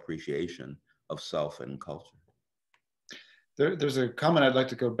 appreciation of self and culture. There's a comment I'd like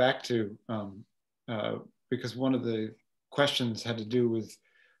to go back to because one of the questions had to do with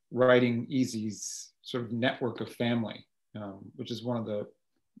writing Easy's sort of network of family, which is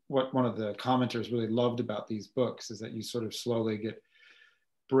what one of the commenters really loved about these books, is that you sort of slowly get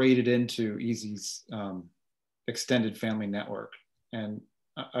braided into Easy's extended family network. And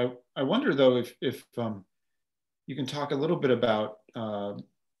I wonder, though, if you can talk a little bit about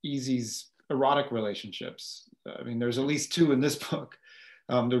Easy's erotic relationships. I mean, there's at least 2 in this book.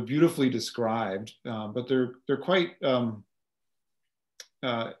 They're beautifully described, but they're quite,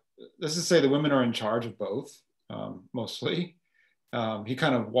 let's just say the women are in charge of both, mostly. He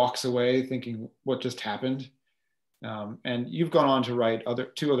kind of walks away thinking, what just happened? And you've gone on to write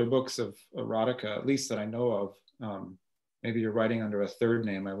 2 other books of erotica, at least that I know of. Maybe you're writing under a third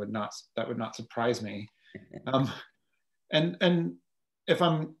name. That would not surprise me. And if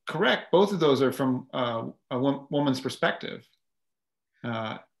I'm correct, both of those are from a woman's perspective.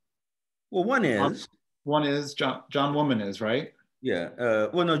 Well, one is John Woman is, right? Yeah.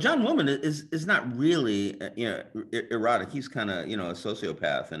 Well, no, John Woman is not really, erotic. He's kind of, a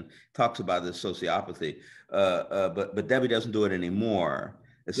sociopath and talks about this sociopathy. But Debbie doesn't do it anymore.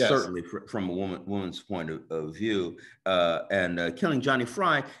 It's Yes. certainly from a woman's point of view. And Killing Johnny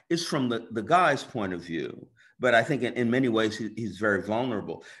Fry is from the guy's point of view. But I think in many ways he's very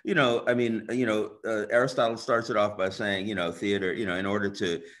vulnerable. Aristotle starts it off by saying, theater, in order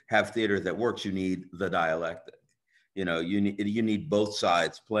to have theater that works, you need the dialectic. You need both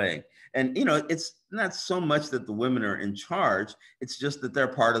sides playing. And it's not so much that the women are in charge, it's just that they're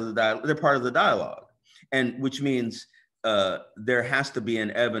part of the dialogue. And which means there has to be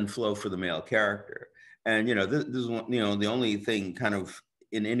an ebb and flow for the male character. And this is one, the only thing kind of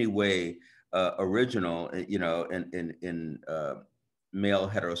in any way original, in male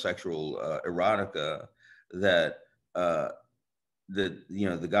heterosexual erotica, that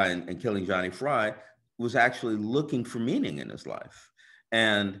the guy in Killing Johnny Fry was actually looking for meaning in his life,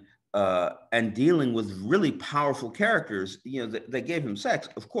 and dealing with really powerful characters, that gave him sex,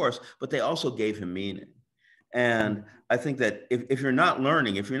 of course, but they also gave him meaning. And I think that if you're not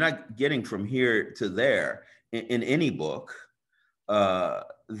learning, if you're not getting from here to there in any book,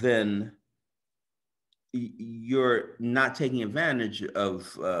 then you're not taking advantage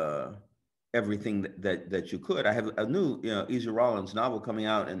of everything that you could. I have a new Ezekiel Rawlins novel coming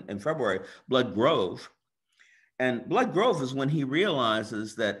out in February, Blood Grove. And Blood Grove is when he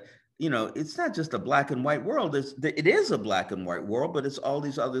realizes that it's not just a black and white world. It is a black and white world, but it's all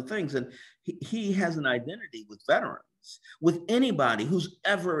these other things. And he has an identity with veterans, with anybody who's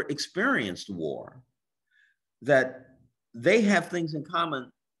ever experienced war, that they have things in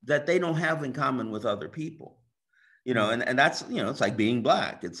common that they don't have in common with other people. And that's, it's like being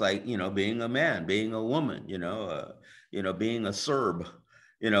black. It's like, being a man, being a woman, being a Serb,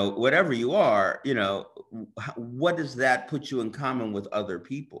 whatever you are, what does that put you in common with other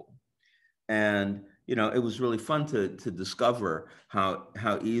people? And, it was really fun to discover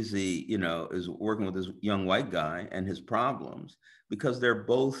how easy, is working with this young white guy and his problems, because they're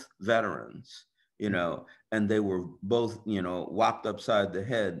both veterans, and they were both, whopped upside the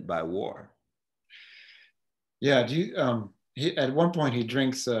head by war. Yeah. At one point he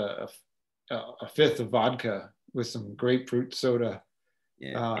drinks a fifth of vodka with some grapefruit soda,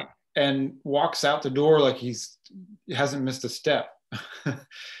 and walks out the door like he hasn't missed a step.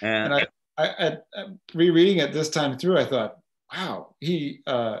 And I rereading it this time through, I thought, wow,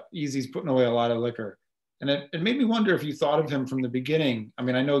 Easy's putting away a lot of liquor. And it made me wonder if you thought of him from the beginning. I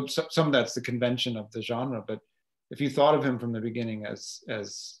mean, I know some of that's the convention of the genre, but if you thought of him from the beginning as a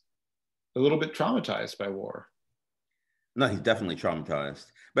little bit traumatized by war. No, he's definitely traumatized.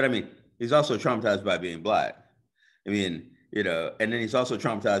 But I mean, he's also traumatized by being black. I mean, and then he's also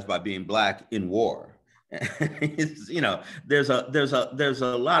traumatized by being black in war. There's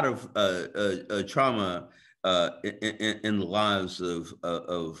a lot of trauma in the lives of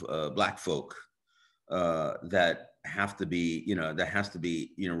Black folk that have to be,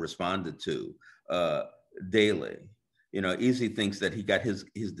 responded to daily. Easy thinks that he got his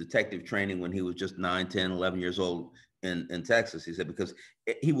detective training when he was just 9, 10, 11 years old in Texas. He said, because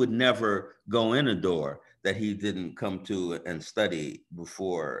he would never go in a door that he didn't come to and study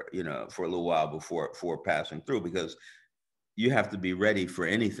before, for a little while before passing through, because you have to be ready for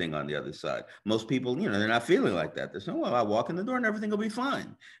anything on the other side. Most people, they're not feeling like that. They're saying, well, I walk in the door and everything will be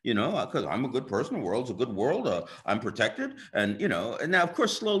fine, because I'm a good person. The world's a good world. I'm protected. And, and now, of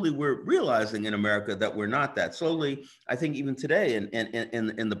course, slowly we're realizing in America that we're not that. Slowly, I think even today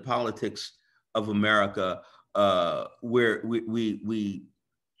in the politics of America, where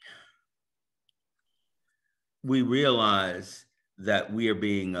we realize that we are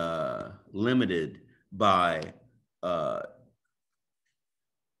being limited by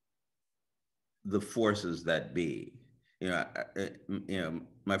the forces that be.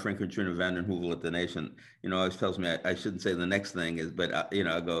 My friend Katrina Vanden Heuvel at The Nation, always tells me I shouldn't say the next thing is, but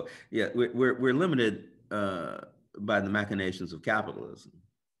I go, yeah, we're limited by the machinations of capitalism.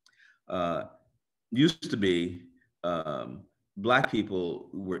 Used to be Black people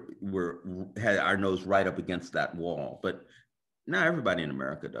had our nose right up against that wall, but now everybody in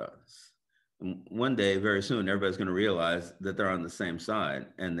America does. And one day, very soon, everybody's going to realize that they're on the same side,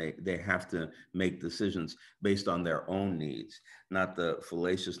 and they have to make decisions based on their own needs, not the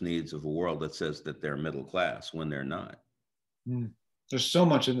fallacious needs of a world that says that they're middle class when they're not. There's so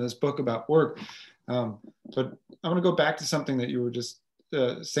much in this book about work, but I want to go back to something that you were just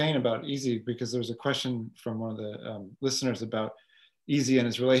saying about Easy, because there's a question from one of the listeners about Easy and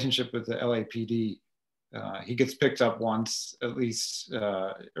his relationship with the LAPD. He gets picked up once, at least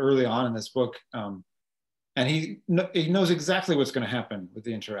early on in this book, and he knows exactly what's going to happen with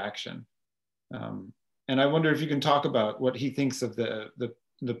the interaction. And I wonder if you can talk about what he thinks of the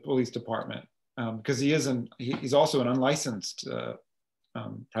police department, because he's also an unlicensed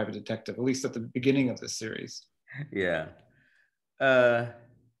private detective, at least at the beginning of this series. Yeah.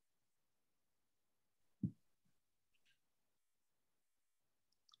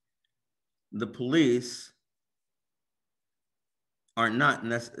 The police are not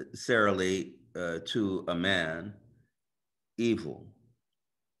necessarily, to a man, evil,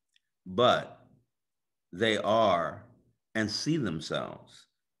 but they are and see themselves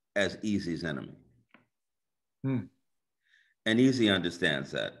as Easy's enemy. And Easy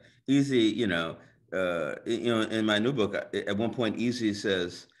understands that. Easy, in my new book, at one point, Easy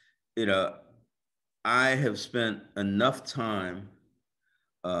says, I have spent enough time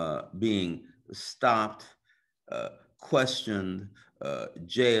being stopped, questioned,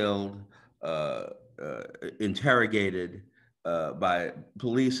 jailed, interrogated by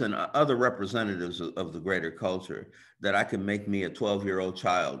police and other representatives of the greater culture, that I can make me a 12-year-old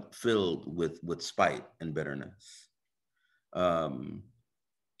child filled with spite and bitterness.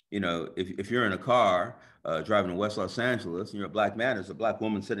 If you're in a car driving to West Los Angeles and you're a Black man, there's a Black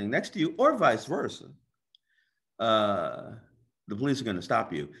woman sitting next to you, or vice versa, the police are going to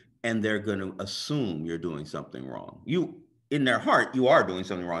stop you, and they're going to assume you're doing something wrong. In their heart, you are doing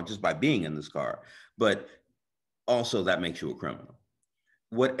something wrong just by being in this car, but also that makes you a criminal.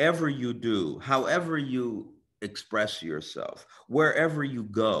 Whatever you do, however you express yourself, wherever you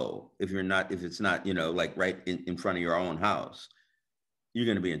go, if it's not, like right in front of your own house, you're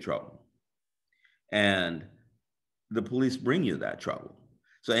going to be in trouble. And the police bring you that trouble.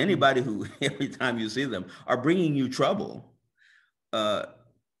 So anybody who, every time you see them, are bringing you trouble,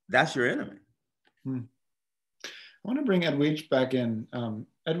 that's your enemy. I want to bring Edwidge back in.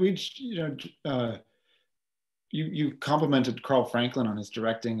 Edwidge, you complimented Carl Franklin on his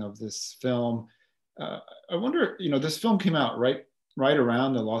directing of this film. I wonder, this film came out right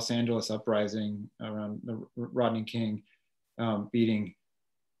around the Los Angeles uprising, around the Rodney King beating.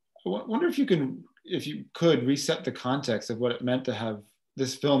 I wonder if you could reset the context of what it meant to have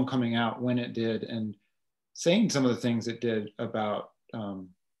this film coming out when it did, and saying some of the things it did about,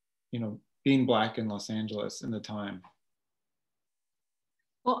 being Black in Los Angeles in the time.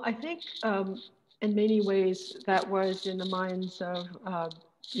 Well, I think in many ways that was in the minds of,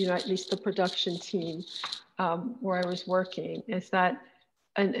 at least the production team where I was working, is that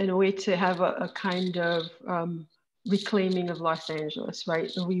in a way to have a kind of reclaiming of Los Angeles,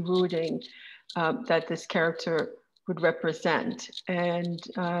 right? The rerouting that this character would represent. And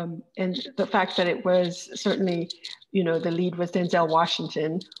the fact that it was certainly, the lead was Denzel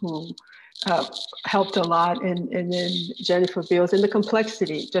Washington, who helped a lot, and then Jennifer Beals, and the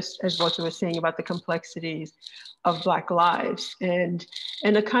complexity, just as Walter was saying about the complexities of Black lives, and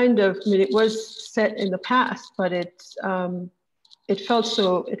a kind of, it was set in the past, but it felt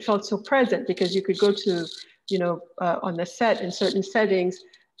so present, because you could go to, on the set in certain settings,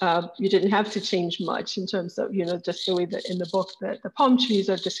 you didn't have to change much in terms of, just the way that in the book that the palm trees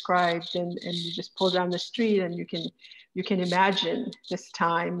are described, and you just pull down the street and you can imagine this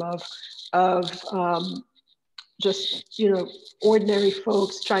time of just, ordinary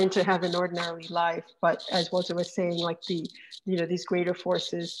folks trying to have an ordinary life. But as Walter was saying, like these greater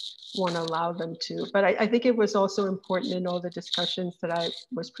forces won't allow them to. But I think it was also important in all the discussions that I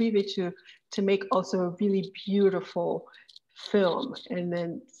was privy to make also a really beautiful film. And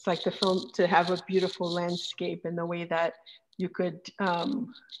then it's like the film to have a beautiful landscape in the way that you could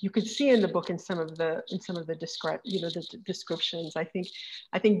see in the book in some of the the descriptions. I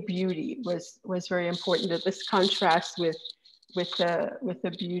think beauty was very important. That this contrast with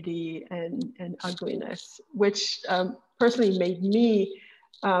the beauty and ugliness, which personally made me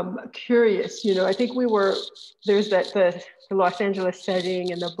curious. I think there's the Los Angeles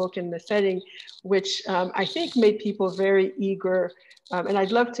setting and the book and the setting, which I think made people very eager. And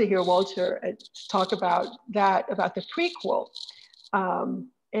I'd love to hear Walter talk about the prequel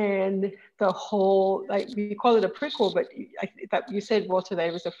and the whole, like, we call it a prequel, but that you said, Walter, that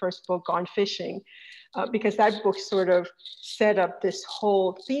it was the first book, Gone Fishing, because that book sort of set up this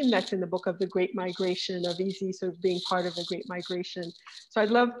whole theme that's in the book of the Great Migration, of Easy sort of being part of the Great Migration. So I'd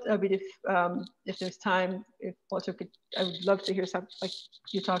love, if there's time, if Walter could, I would love to hear something, like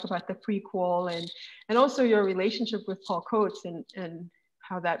you talk about the prequel and also your relationship with Paul Coates and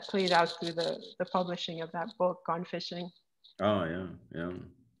how that played out through the publishing of that book, Gone Fishing. Oh, yeah.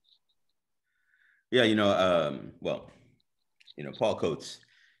 Paul Coates,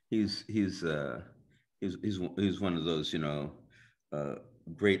 he's one of those,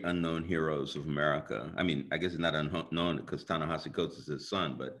 great unknown heroes of America. I mean, I guess it's not unknown because Ta-Nehisi Coates is his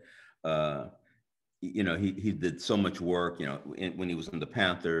son, but you know, he did so much work, you know, when he was in the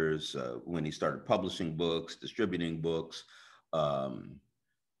Panthers, when he started publishing books, distributing books.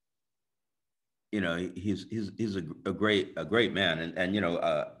 You know, he's a great man, and you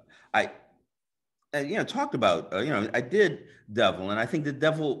know, you know, talked about, you know, I did Devil, and I think the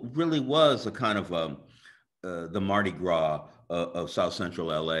Devil really was a kind of the Mardi Gras of South Central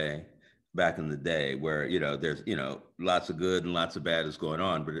LA back in the day, where, you know, there's, you know, lots of good and lots of bad is going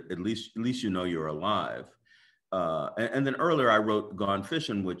on, but at least you know you're alive. And then earlier I wrote Gone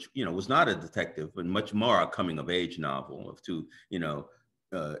Fishing, which, you know, was not a detective, but much more a coming of age novel of two, you know,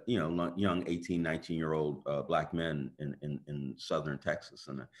 young 18, 19-year-old Black men in Southern Texas,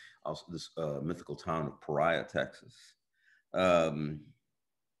 and also this mythical town of Pariah, Texas.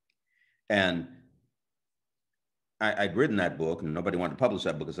 And I'd written that book, and nobody wanted to publish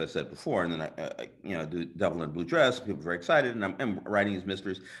that book, as I said before. And then I you know, do Devil in a Blue Dress. People were very excited, and I'm writing these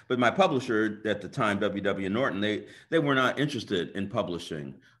mysteries. But my publisher at the time, W.W. Norton, they were not interested in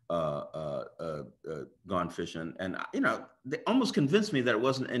publishing Gone Fishing, and you know, they almost convinced me that it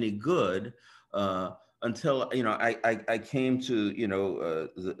wasn't any good until, you know, I came to, you know,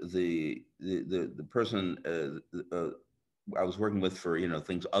 the person I was working with for, you know,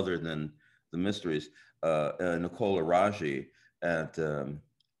 things other than the mysteries. Nicole Araji at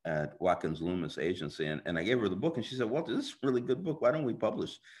Watkins Loomis Agency, and I gave her the book, and she said, "Walter, this is a really good book. Why don't we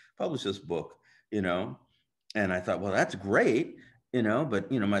publish this book?" You know, and I thought, well, that's great, you know,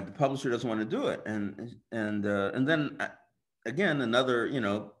 but you know, the publisher doesn't want to do it, and then again, another, you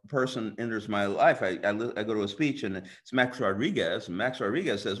know, person enters my life. I go to a speech, and it's Max Rodriguez, and Max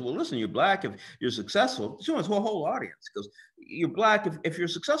Rodriguez says, "Well, listen, you're Black. If you're successful," she wants a whole audience, because you're Black. If you're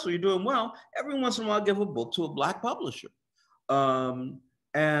successful, you're doing well. Every once in a while, give a book to a Black publisher,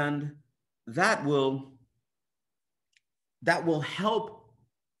 and that will help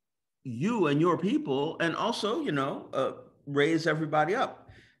you and your people, and also, you know, raise everybody up.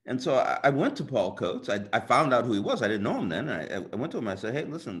 And so I went to Paul Coates. I found out who he was. I didn't know him then. I went to him. I said, "Hey,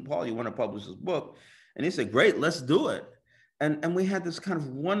 listen, Paul, you want to publish this book?" And he said, "Great, let's do it." And we had this kind of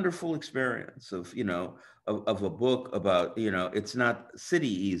wonderful experience of, you know, of a book about, you know, it's not city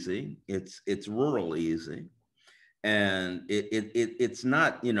easy, it's rural easy. And it's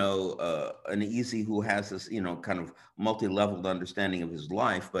not, you know, an Easy who has this, you know, kind of multi-leveled understanding of his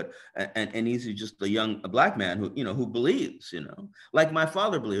life, but and Easy just a Black man who, you know, who believes, you know, like my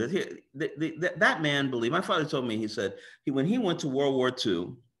father believed. That man believed. My father told me, he said, when he went to World War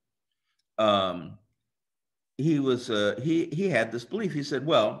II, he was he had this belief. He said,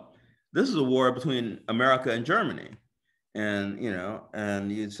 "Well, this is a war between America and Germany." And, you know, and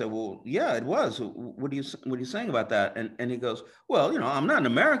you'd say, "Well, yeah, it was. What are you saying about that?" And he goes, "Well, you know, I'm not an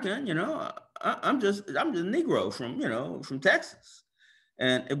American, you know, I'm just a Negro from, you know, from Texas."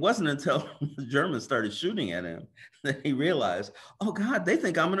 And it wasn't until the Germans started shooting at him that he realized, "Oh God, they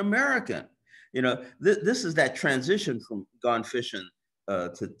think I'm an American." You know, this is that transition from Gone Fishing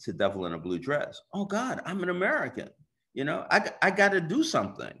to Devil in a Blue Dress. Oh God, I'm an American. You know, I got to do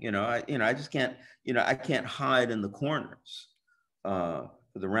something. You know, I just can't. You know, I can't hide in the corners for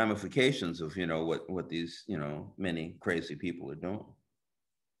the ramifications of, you know, what these, you know, many crazy people are doing.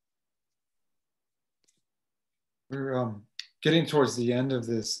 We're getting towards the end of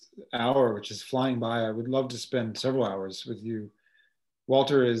this hour, which is flying by. I would love to spend several hours with you.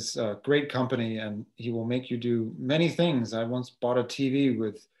 Walter is a great company, and he will make you do many things. I once bought a TV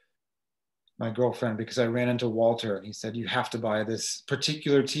with my girlfriend because I ran into Walter, and he said, "You have to buy this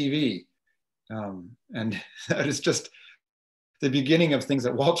particular TV." And that is just the beginning of things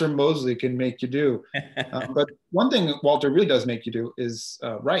that Walter Mosley can make you do. But one thing that Walter really does make you do is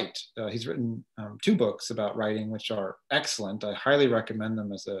write. He's written 2 books about writing, which are excellent. I highly recommend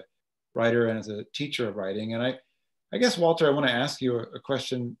them as a writer and as a teacher of writing. And I guess, Walter, I want to ask you a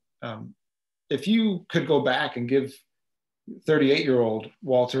question. If you could go back and give 38-year-old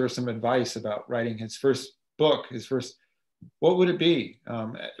Walter some advice about writing his first book, what would it be,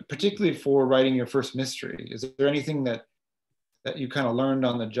 particularly for writing your first mystery? Is there anything that you kind of learned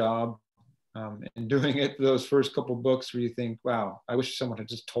on the job in doing it, those first couple of books, where you think, wow, I wish someone had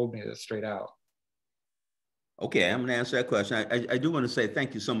just told me this straight out? Okay, I'm going to answer that question. I do want to say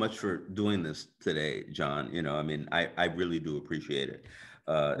thank you so much for doing this today, John. You know, I mean, I really do appreciate it.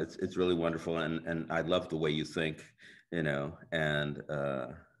 It's really wonderful, and I love the way you think, you know, and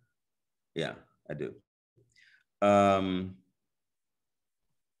yeah, I do.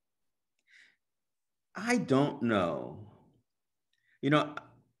 I don't know. You know,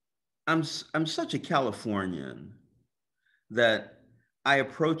 I'm such a Californian that I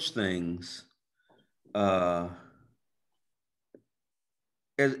approach things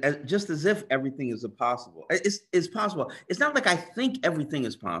just as if everything is possible. It's possible. It's not like I think everything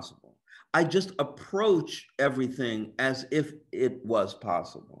is possible. I just approach everything as if it was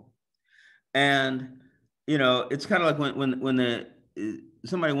possible. And, you know, it's kind of like when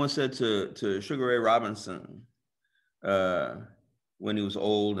somebody once said to Sugar Ray Robinson, when he was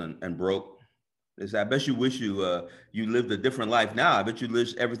old and broke, they said, I bet you wish you lived a different life now. I bet you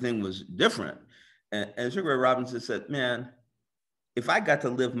wish everything was different. And Sugar Ray Robinson said, man, if I got to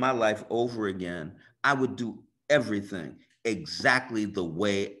live my life over again, I would do everything exactly the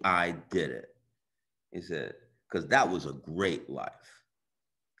way I did it. He said, because that was a great life.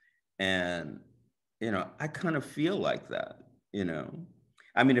 And, you know, I kind of feel like that, you know.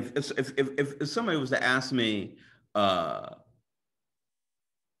 I mean, if somebody was to ask me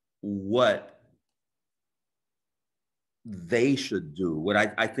what they should do, what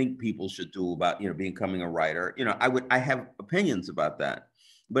I think people should do about, you know, becoming a writer, you know, I have opinions about that.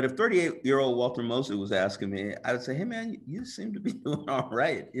 But if 38-year-old Walter Mosley was asking me, I would say, hey man, you seem to be doing all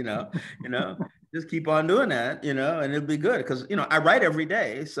right, you know, just keep on doing that, you know, and it'll be good. Because, you know, I write every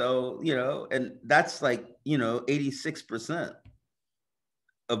day. So, you know, and that's like, you know, 86%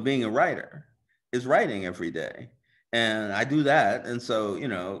 of being a writer is writing every day. And I do that. And so, you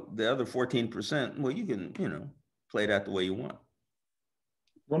know, the other 14%, well, you can, you know, play that the way you want.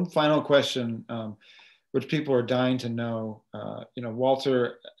 One final question, which people are dying to know. You know,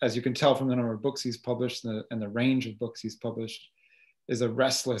 Walter, as you can tell from the number of books he's published and the range of books he's published, is a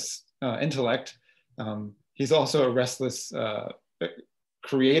restless intellect. He's also a restless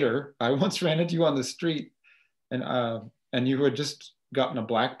creator. I once ran into you on the street, and you had just gotten a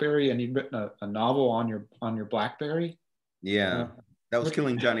BlackBerry, and you'd written a novel on your BlackBerry. Yeah, that was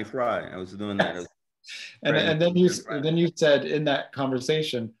Killing Johnny Fry. I was doing that. And then you said in that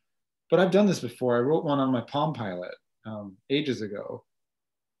conversation, but I've done this before. I wrote one on my Palm Pilot ages ago,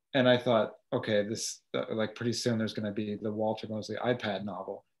 and I thought, okay, this like pretty soon there's going to be the Walter Mosley iPad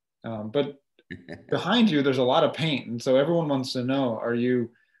novel. But behind you, there's a lot of paint, and so everyone wants to know: are you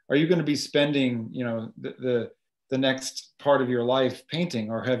going to be spending, you know, the next part of your life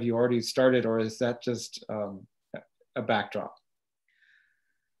painting, or have you already started, or is that just a backdrop?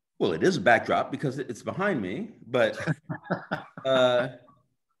 Well, it is a backdrop because it's behind me, but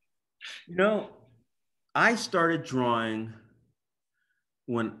you know, I started drawing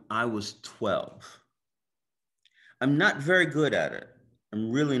when I was 12. I'm not very good at it.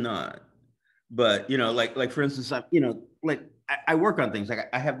 I'm really not. But, you know, like for instance, I work on things. Like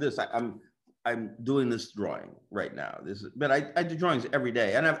I have this. I'm doing this drawing right now. But I do drawings every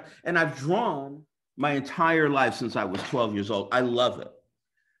day, and I've drawn my entire life since I was 12 years old. I love it.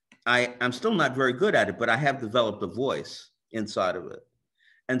 I'm still not very good at it, but I have developed a voice inside of it.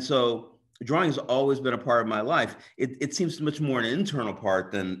 And so drawing has always been a part of my life. It seems much more an internal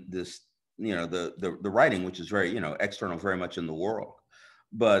part than this, you know, the writing, which is very, you know, external, very much in the world.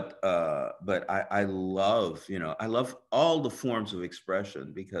 But I love, you know, I love all the forms of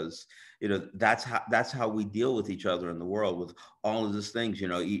expression, because, you know, that's how we deal with each other in the world, with all of these things, you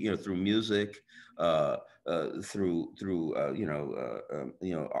know, through music, through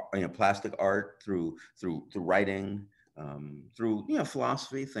plastic art, through writing, through, you know,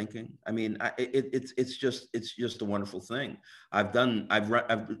 philosophy, thinking. I mean, it's just a wonderful thing. I've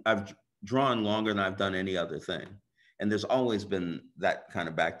drawn longer than I've done any other thing. And there's always been that kind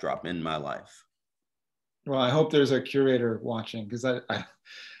of backdrop in my life. Well, I hope there's a curator watching, because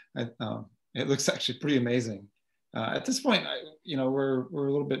it looks actually pretty amazing. At this point, you know, we're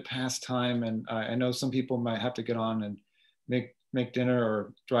a little bit past time, and I know some people might have to get on and make dinner,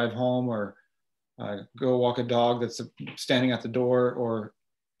 or drive home, or go walk a dog that's standing at the door, or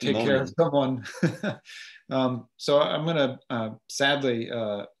take care of someone. So I'm going to sadly,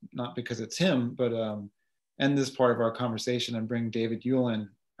 not because it's him, but end this part of our conversation and bring David Yulin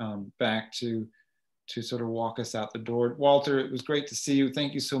back to sort of walk us out the door. Walter, it was great to see you.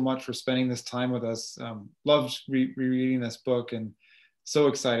 Thank you so much for spending this time with us. Loved rereading this book, and so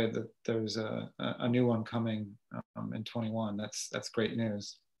excited that there's a new one coming in 21. That's great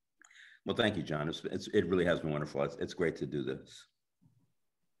news. Well, thank you, John. It really has been wonderful. It's great to do this.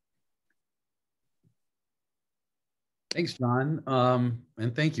 Thanks, John.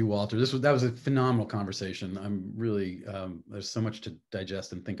 And thank you, Walter. That was a phenomenal conversation. I'm really there's so much to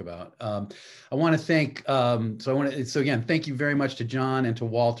digest and think about. I want to thank so again, thank you very much to John and to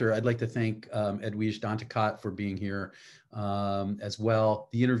Walter. I'd like to thank Edwidge Danticat for being here as well.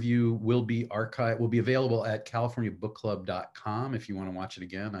 The interview will be available at californiabookclub.com if you want to watch it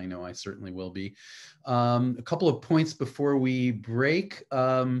again. I know I certainly will be. A couple of points before we break.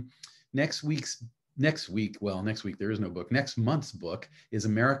 Next week there is no book. Next month's book is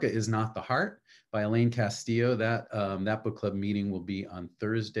America is Not the Heart by Elaine Castillo. That book club meeting will be on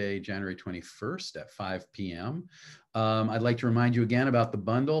Thursday, January 21st at 5 p.m. I'd like to remind you again about the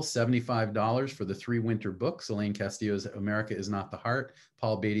bundle, $75 for the 3 winter books, Elaine Castillo's America is Not the Heart,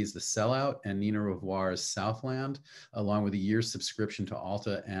 Paul Beatty's The Sellout, and Nina Revoir's Southland, along with a year's subscription to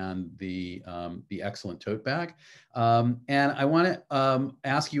Alta and the excellent tote bag. And I want to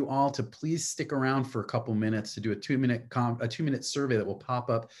ask you all to please stick around for a couple minutes to do a 2-minute survey that will pop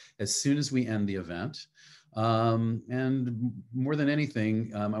up as soon as we end the event. And more than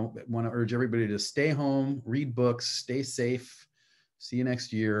anything, I want to urge everybody to stay home, read books, stay safe. See you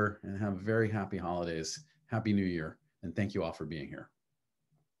next year, and have very happy holidays. Happy New Year. And thank you all for being here.